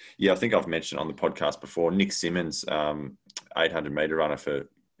 sometimes, I think I've mentioned on the podcast before, Nick Simmons, 800 meter runner for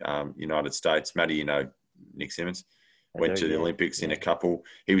United States. Maddie, you know Nick Simmons, went to the Olympics in a couple.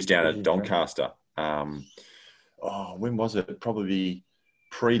 He was down at Doncaster. When was it? Probably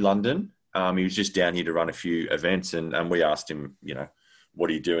pre-London. He was just down here to run a few events, and we asked him, what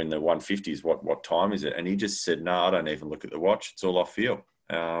do you do in the 150s? What time is it? And he just said, no, I don't even look at the watch. It's all off feel.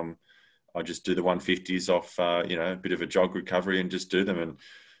 I just do the 150s off, a bit of a jog recovery and just do them.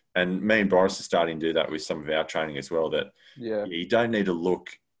 And me and Boris are starting to do that with some of our training as well, that Yeah. you don't need to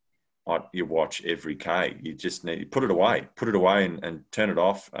look at your watch every K. You just need to put it away and turn it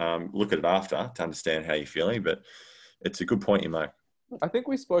off. Look at it after to understand how you're feeling. But it's a good point you make. I think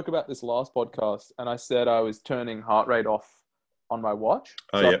we spoke about this last podcast, and I said I was turning heart rate off on my watch.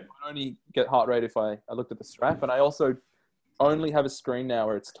 Oh, So yeah. I only get heart rate if I looked at the strap. And I also only have a screen now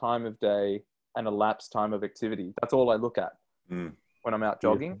where it's time of day and elapsed time of activity. That's all I look at Mm. when I'm out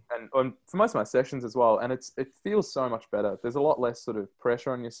jogging, and for most of my sessions as well. And it feels so much better. There's a lot less sort of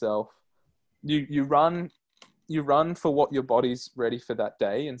pressure on yourself. You run for what your body's ready for that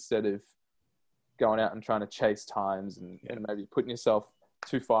day instead of going out and trying to chase times and maybe putting yourself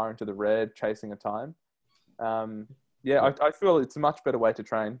too far into the red, chasing a time. I feel it's a much better way to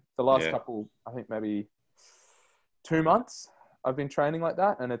train. The last couple, I think maybe 2 months, I've been training like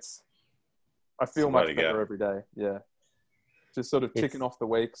that, and I feel much better every day. Yeah. Just sort of ticking off the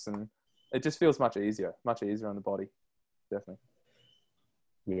weeks, and it just feels much easier on the body. Definitely.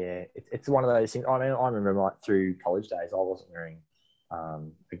 Yeah, it's one of those things. I mean, I remember like through college days, I wasn't wearing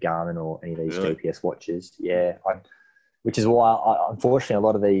a Garmin or any of these GPS watches. Yeah, which is why unfortunately a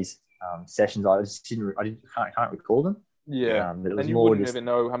lot of these sessions I can't recall them. Yeah, but it was and you more wouldn't just, even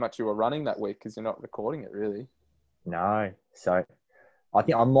know how much you were running that week because you're not recording it really. No, so I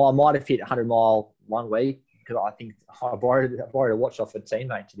think I might have hit 100-mile one week because I think I borrowed a watch off a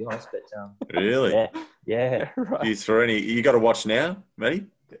teammate, to be honest. But Really? yeah. Right. You got a watch now, Matty?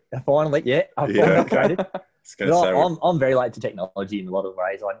 Finally, yeah, I've finally upgraded. Say, I'm very late to technology in a lot of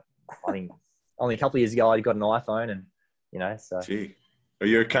ways. I think only a couple of years ago I got an iPhone, and so. Gee, well,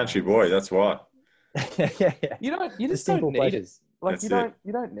 you're a country boy. That's why. yeah. You just simple don't need it. pleasures. Like That's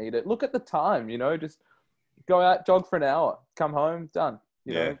you don't need it. Look at the time. Just go out, jog for an hour, come home, done.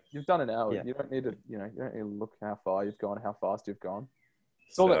 You know, you've done an hour. Yeah. You don't need to. You don't need to look how far you've gone, how fast you've gone.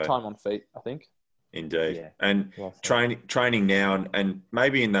 It's all that time on feet, I think. Indeed. Yeah. And Well, training now, and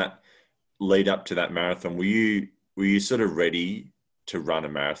maybe in that lead up to that marathon, were you sort of ready to run a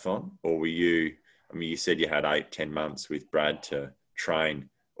marathon, or were you? I mean, you said you had 8-10 months with Brad to train,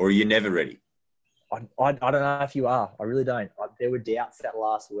 or are you never ready? I don't know if you are. I really don't. There were doubts that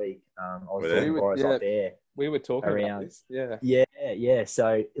last week. I was Were there? talking to Boris up there. We were talking about Around- this. Yeah. Yeah.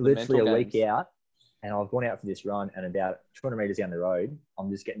 So literally a mental week games. out, and I've gone out for this run, and about 200 meters down the road, I'm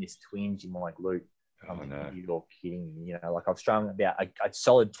just getting this twinge in my glute. Oh, I'm no. thinking, you're kidding me. You know, like I've strung about a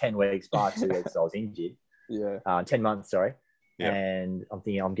solid 10 weeks, bar 2 weeks. I was injured. Yeah. 10 months, sorry. Yeah. And I'm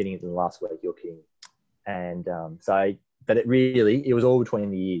thinking I'm getting it in the last week. You're kidding. And but it was all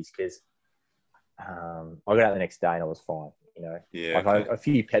between the years because I got out the next day and I was fine. You know, Yeah. I got a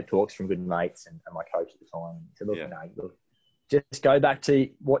few pep talks from good mates and my coach at the time. He said, look, Yeah. look, just go back to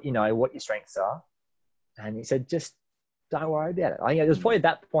what you know, what your strengths are. And he said, just don't worry about it. I think it was probably at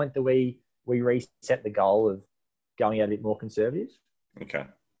that point that we reset the goal of going out a bit more conservative. Okay.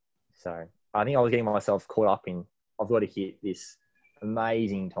 So I think I was getting myself caught up in, I've got to hit this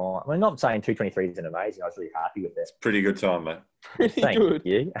amazing time. I'm not saying 2:23 isn't amazing. I was really happy with it. Pretty good time, mate. Pretty Thank good.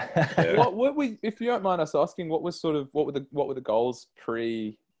 you. Yeah. What we, if you don't mind us asking, what were the goals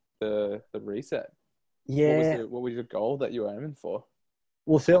pre the reset? Yeah. What was your goal that you were aiming for?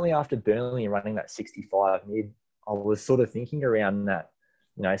 Well, certainly after Burnley and running that 65 mid, I was sort of thinking around that,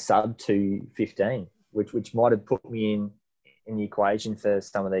 you know, sub 2:15, which might have put me in the equation for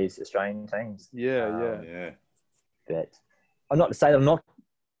some of these Australian teams. Yeah. But I'm not to say that I'm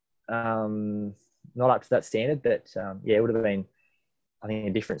not up to that standard, but it would have been, I think,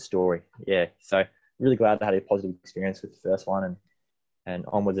 a different story. Yeah. So really glad I had a positive experience with the first one and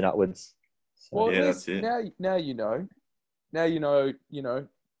onwards and upwards. So, Well, Yeah, at that's least it. now you know. Now you know,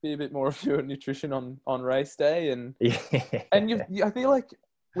 be a bit more of your nutrition on race day and yeah. I feel like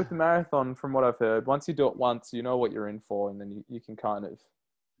with the marathon, from what I've heard, once you do it once, you know what you're in for, and then you can kind of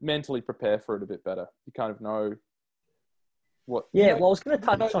mentally prepare for it a bit better. You kind of know what. Yeah, well, I was going to you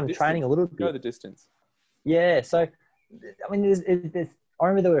know touch the on distance. training a little You know bit. the distance. Yeah, so, I mean, I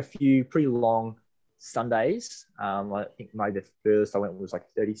remember there were a few pretty long Sundays. I think maybe the first I went was like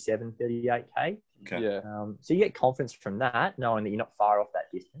 37, 38K. Okay. Yeah. So you get confidence from that, knowing that you're not far off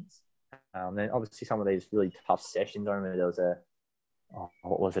that distance. Then obviously some of these really tough sessions. I remember there was a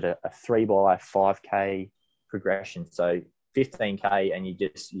 3x5K progression. So 15K, and you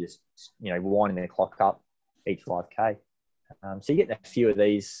just winding the clock up each 5K. So you get a few of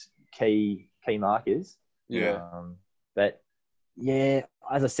these key markers. Yeah. But yeah,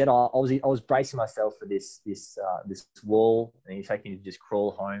 as I said, I was bracing myself for this wall, and you're taking to just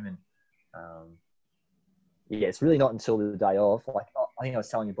crawl home, and it's really not until the day off. Like I think I was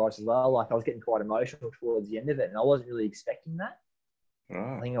telling you, Bryce, as well. Like I was getting quite emotional towards the end of it, and I wasn't really expecting that. I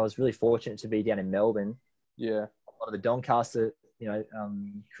Right. think I was really fortunate to be down in Melbourne. Yeah. A lot of the Doncaster,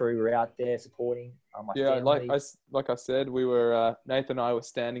 crew were out there supporting my Yeah, family. like I said, we were Nathan and I were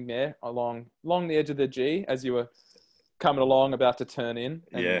standing there along the edge of the G as you were coming along, about to turn in.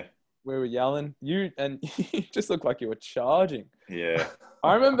 And Yeah. we were yelling. You just looked like you were charging. Yeah.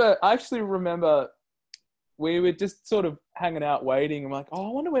 I actually remember we were just sort of hanging out waiting. I'm like, oh,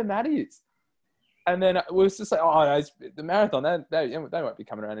 I wonder where Matty is. And then we was just like, oh, no, it's the marathon. They won't be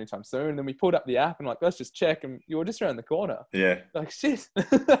coming around anytime soon. And then we pulled up the app and like, let's just check. And you were just around the corner. Yeah. Like, shit,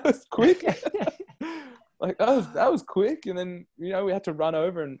 that was quick. Like, that was quick. And then, we had to run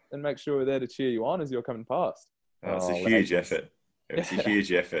over and make sure we're there to cheer you on as you're coming past. Oh, it's a Oh, huge that's- effort. It was a Yeah.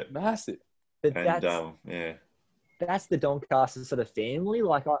 huge effort. Massive. But And that's that's the Doncaster sort of family.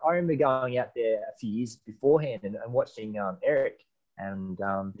 Like I remember going out there a few years beforehand and watching Eric and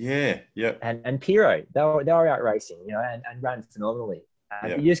yeah. and Piro. They were out racing, and ran phenomenally.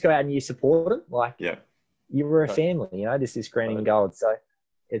 Yeah. You just go out and you support them, like Yeah. you were a Right. family. This is green and gold. So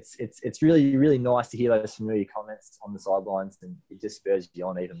it's really, really nice to hear those familiar comments on the sidelines, and it just spurs you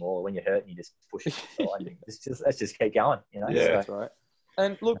on even more. When you're hurt, and you just push it aside. And let's just keep going. Yeah. That's right.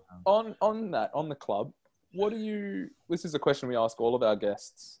 And look, on the club, this is a question we ask all of our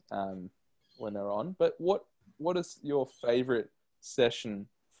guests when they're on, but what is your favorite session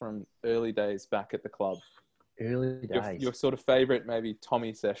from early days back at the club? Early days. Your sort of favorite, maybe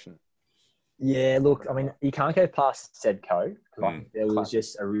Tommy session. Yeah, look, I mean, you can't go past Sedco. Mm. There was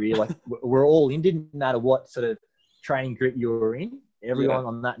just a real, we're all in, didn't matter what sort of training group you were in. Everyone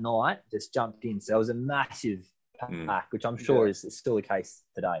on that night just jumped in. So it was a massive pack, which I'm sure is still the case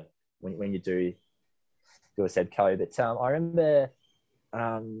today when you do a Sedco. But I remember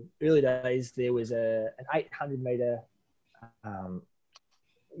early days, there was an 800 meter,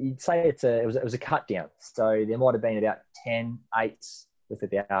 you'd say it was a cut down. So there might have been about 10 eights with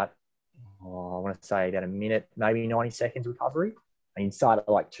about, I want to say about a minute, maybe 90 seconds recovery. And you'd start at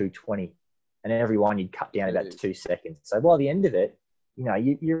like 2:20, and every one you'd cut down about 2 seconds. So by the end of it,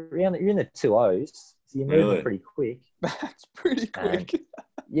 you're in the 2:0s, so you're moving Really? pretty quick. That's pretty quick.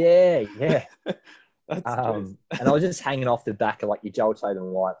 Yeah. And I was just hanging off the back of like your Joel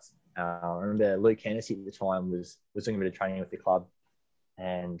Tatum Whites. I remember Luke Hennessy at the time was doing a bit of training with the club,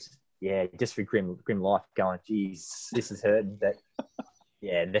 and yeah, just for grim life, going, geez, this is hurting. But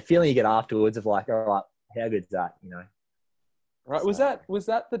yeah, the feeling you get afterwards of like, all right, how good's that, you know? Right. So, Was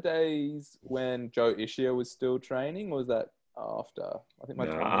that the days when Joe Ishia was still training, or was that after? I think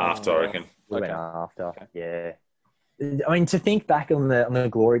after, I reckon. we went Okay. after. Okay. Yeah. I mean, to think back on the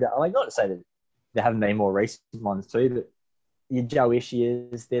glory days, like, not to say that there haven't been more recent ones too, but your Joe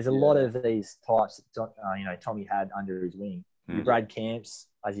Ishias, there's a lot of these types that, you know, Tommy had under his wing. Your Brad Camps,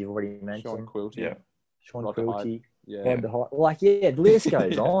 as you've already mentioned. Sean Quilty. Yeah. Sean Rod Quilty. Yeah. Rod Hyde. Like, yeah, the list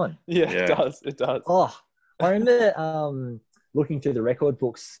goes on. Yeah, Yeah. it does. Oh, I remember looking through the record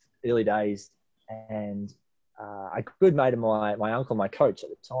books early days, and a good mate of my uncle, my coach at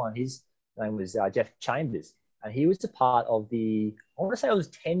the time, his name was Jeff Chambers, and he was a part of I want to say it was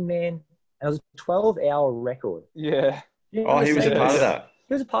 10-man, and it was a 12-hour record. Yeah. You Oh, he was a understand part of this? that.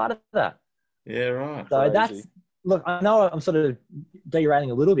 He was a part of that. Yeah, right. So Crazy. that's, look, I know I'm sort of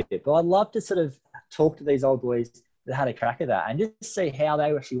derailing a little bit, but I'd love to sort of talk to these old boys that had a crack at that and just see how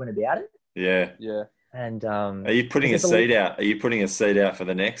they actually went about it. Yeah. Yeah. And Are you putting a there's seed out? Are you putting a seed out for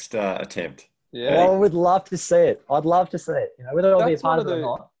the next attempt? Yeah. well, I would love to see it. I'd love to see it. You know, whether I'll be a That's part one of it of or the-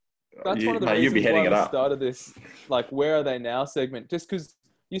 not. That's one of the Mate, you'll be reasons heading why it we up. started this, like, where are they now segment? Just because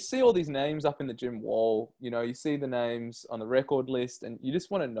you see all these names up in the gym wall, you know, you see the names on the record list, and you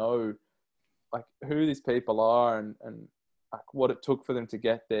just want to know, like, who these people are and like what it took for them to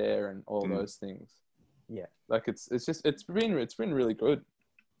get there and all those things. Yeah. Like, it's been really good,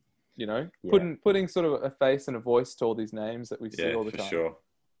 you know, Yeah. putting sort of a face and a voice to all these names that we see Yeah, all the for time. sure.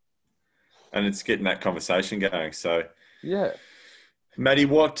 And it's getting that conversation going. So, Yeah. Matty,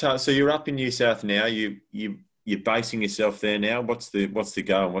 so you're up in New South now. You're basing yourself there now. What's the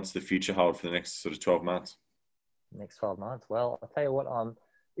go and what's the future hold for the next sort of 12 months? Next 12 months. Well, I'll tell you what,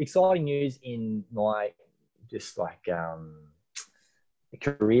 exciting news in my just like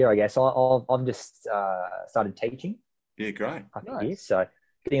career, I guess. I've just started teaching Yeah, great. up Nice. here. So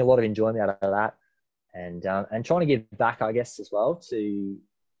getting a lot of enjoyment out of that, and trying to give back, I guess, as well to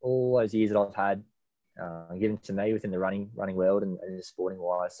all those years that I've had given to me within the running world and the sporting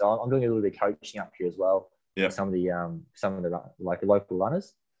wise. So I'm doing a little bit of coaching up here as well. Yeah. For some of the like local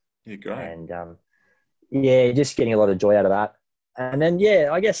runners. Yeah, great. And yeah, just getting a lot of joy out of that. And then yeah,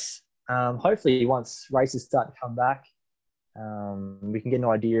 I guess hopefully once races start to come back, we can get an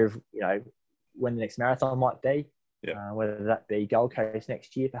idea of, you know, when the next marathon might be. Yeah. Whether that be Gold Coast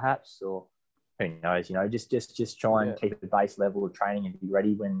next year perhaps, or who knows, you know, just try and keep a base level of training and be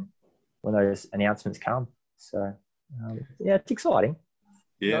ready when those announcements come. So yeah, it's exciting.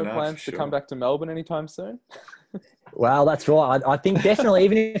 Yeah, No plans to come back to Melbourne anytime soon? Well, that's right. I think definitely,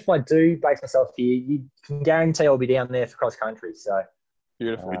 even if I do base myself here, you can guarantee I'll be down there for cross country. So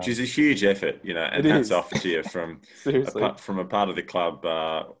Beautiful. which is a huge effort, you know, and It hats is. off to you from Seriously. from a part of the club.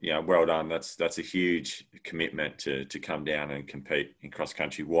 You know, well done. That's a huge commitment to come down and compete in cross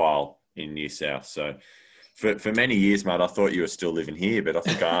country while in New South. So for many years, mate, I thought you were still living here, but I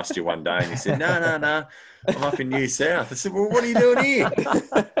think I asked you one day and you said, no, I'm up in New South. I said, well, what are you doing here?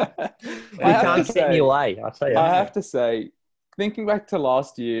 you can't get me away. I tell you. I have to say, thinking back to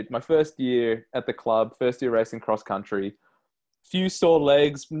last year, my first year at the club, first year racing cross country, few sore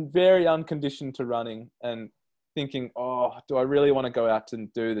legs, very unconditioned to running, and thinking, oh, do I really want to go out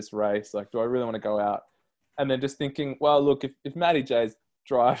and do this race? Like, do I really want to go out? And then just thinking, well, look, if Matty J's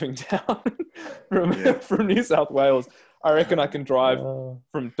driving down from New South Wales, I reckon I can drive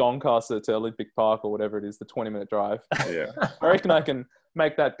from Doncaster to Olympic Park or whatever it is, the 20-minute drive. Yeah. I reckon I can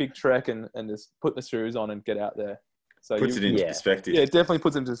make that big trek and just put the shoes on and get out there. So Puts it into perspective. Yeah, it definitely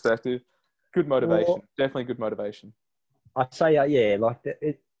puts it into perspective. Good motivation. Well, Definitely good motivation. I'd say, yeah, like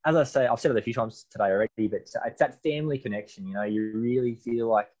as I say, I've said it a few times today already, but it's that family connection. You know, you really feel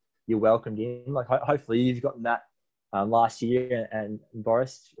like you're welcomed in. Like hopefully you've gotten that last year, and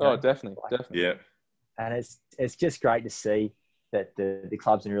Boris. Oh, definitely. Yeah. And it's just great to see that the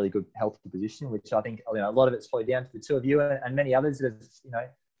club's in a really good, healthy position, which I think, you know, a lot of it's probably down to the two of you and many others that have, you know,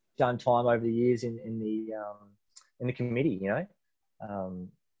 done time over the years in the committee, you know,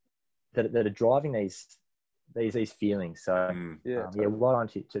 that are driving these feelings. So yeah, well on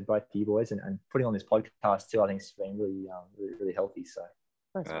to both of you boys, and putting on this podcast too. I think it's been really really healthy. So.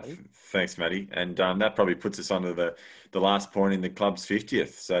 Thanks, Matty. And that probably puts us onto the last point in the club's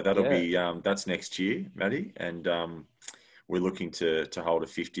 50th. So that'll be that's next year, Matty. And we're looking to hold a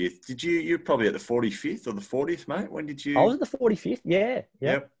 50th. You're probably at the 45th or the 40th, mate? When did you? I was at the 45th. Yeah.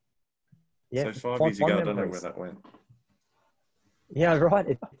 Yep. Yeah. So 5 years ago, I don't know where that went. Yeah, right.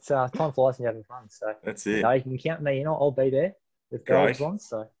 It's time flies when you're having fun. So That's it. you can count me in. I'll be there with Great. those ones.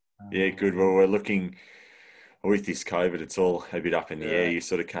 So Yeah, good. Well, we're looking with this COVID, it's all a bit up in the air. You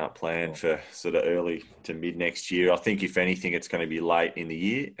sort of can't plan for sort of early to mid next year. I think if anything, it's going to be late in the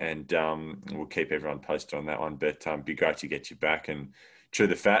year, and we'll keep everyone posted on that one. But be great to get you back and chew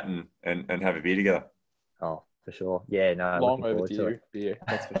the fat and have a beer together. Oh, for sure. Yeah, no. Long overdue beer,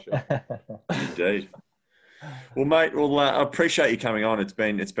 that's for sure. Indeed. Well, mate. Well, I appreciate you coming on. It's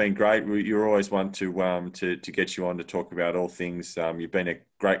been great. You're always one to get you on to talk about all things. You've been a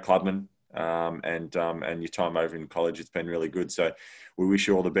great clubman, and your time over in college, it's been really good. So we wish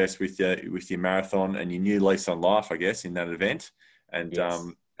you all the best with your marathon and your new lease on life, I guess, in that event. And Yes.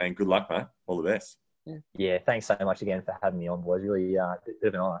 And good luck, mate. All the best. Yeah, thanks so much again for having me on, boys. Really a bit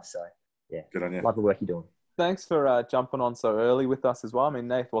of an honour. So yeah, Good on you. love the work you're doing. Thanks for jumping on so early with us as well. I mean,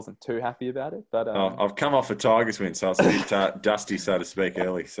 Nath wasn't too happy about it, but I've come off a Tigers win, so I was a bit dusty, so to speak,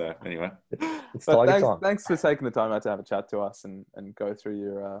 early. So anyway, It's but Tiger time. thanks for taking the time out to have a chat to us and go through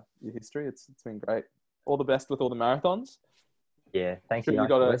your history. It's been great. All the best with all the marathons. Yeah, thank Sure, you. you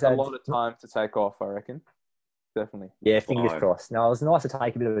got boys. a lot of time to take off, I reckon. Definitely. Yeah, fingers Fine. crossed. No, it was nice to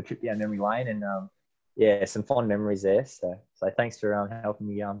take a bit of a trip down memory lane, and yeah, some fond memories there. So thanks for helping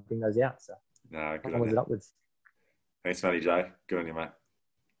me bring those out. So no, good on onwards and you. upwards. Thanks, Matty J. Good on you, mate.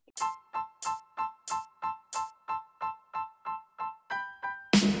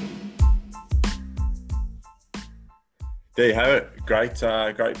 There you have it. Great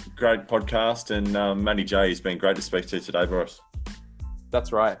podcast. And Matty J has been great to speak to today, Boris.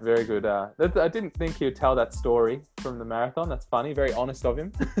 That's right. Very good. I didn't think he would tell that story from the marathon. That's funny. Very honest of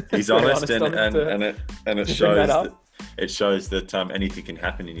him. He's Very honest, of him and it bring shows that up. that it shows that anything can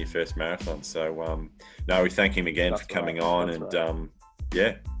happen in your first marathon. So no, we thank him again That's for coming right. on, That's and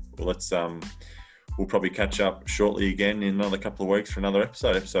yeah, well, let's we'll probably catch up shortly again in another couple of weeks for another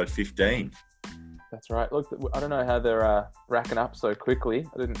episode 15. That's right. Look, I don't know how they're racking up so quickly.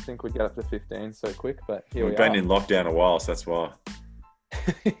 I didn't think we'd get up to 15 so quick, but here We've we been are. in lockdown a while, so that's why.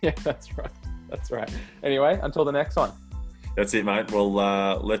 Yeah, that's right. That's right. Anyway, until the next one. That's it, mate. Well,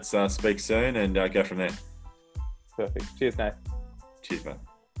 let's speak soon and go from there. Perfect. Cheers, Nate. Cheers, mate.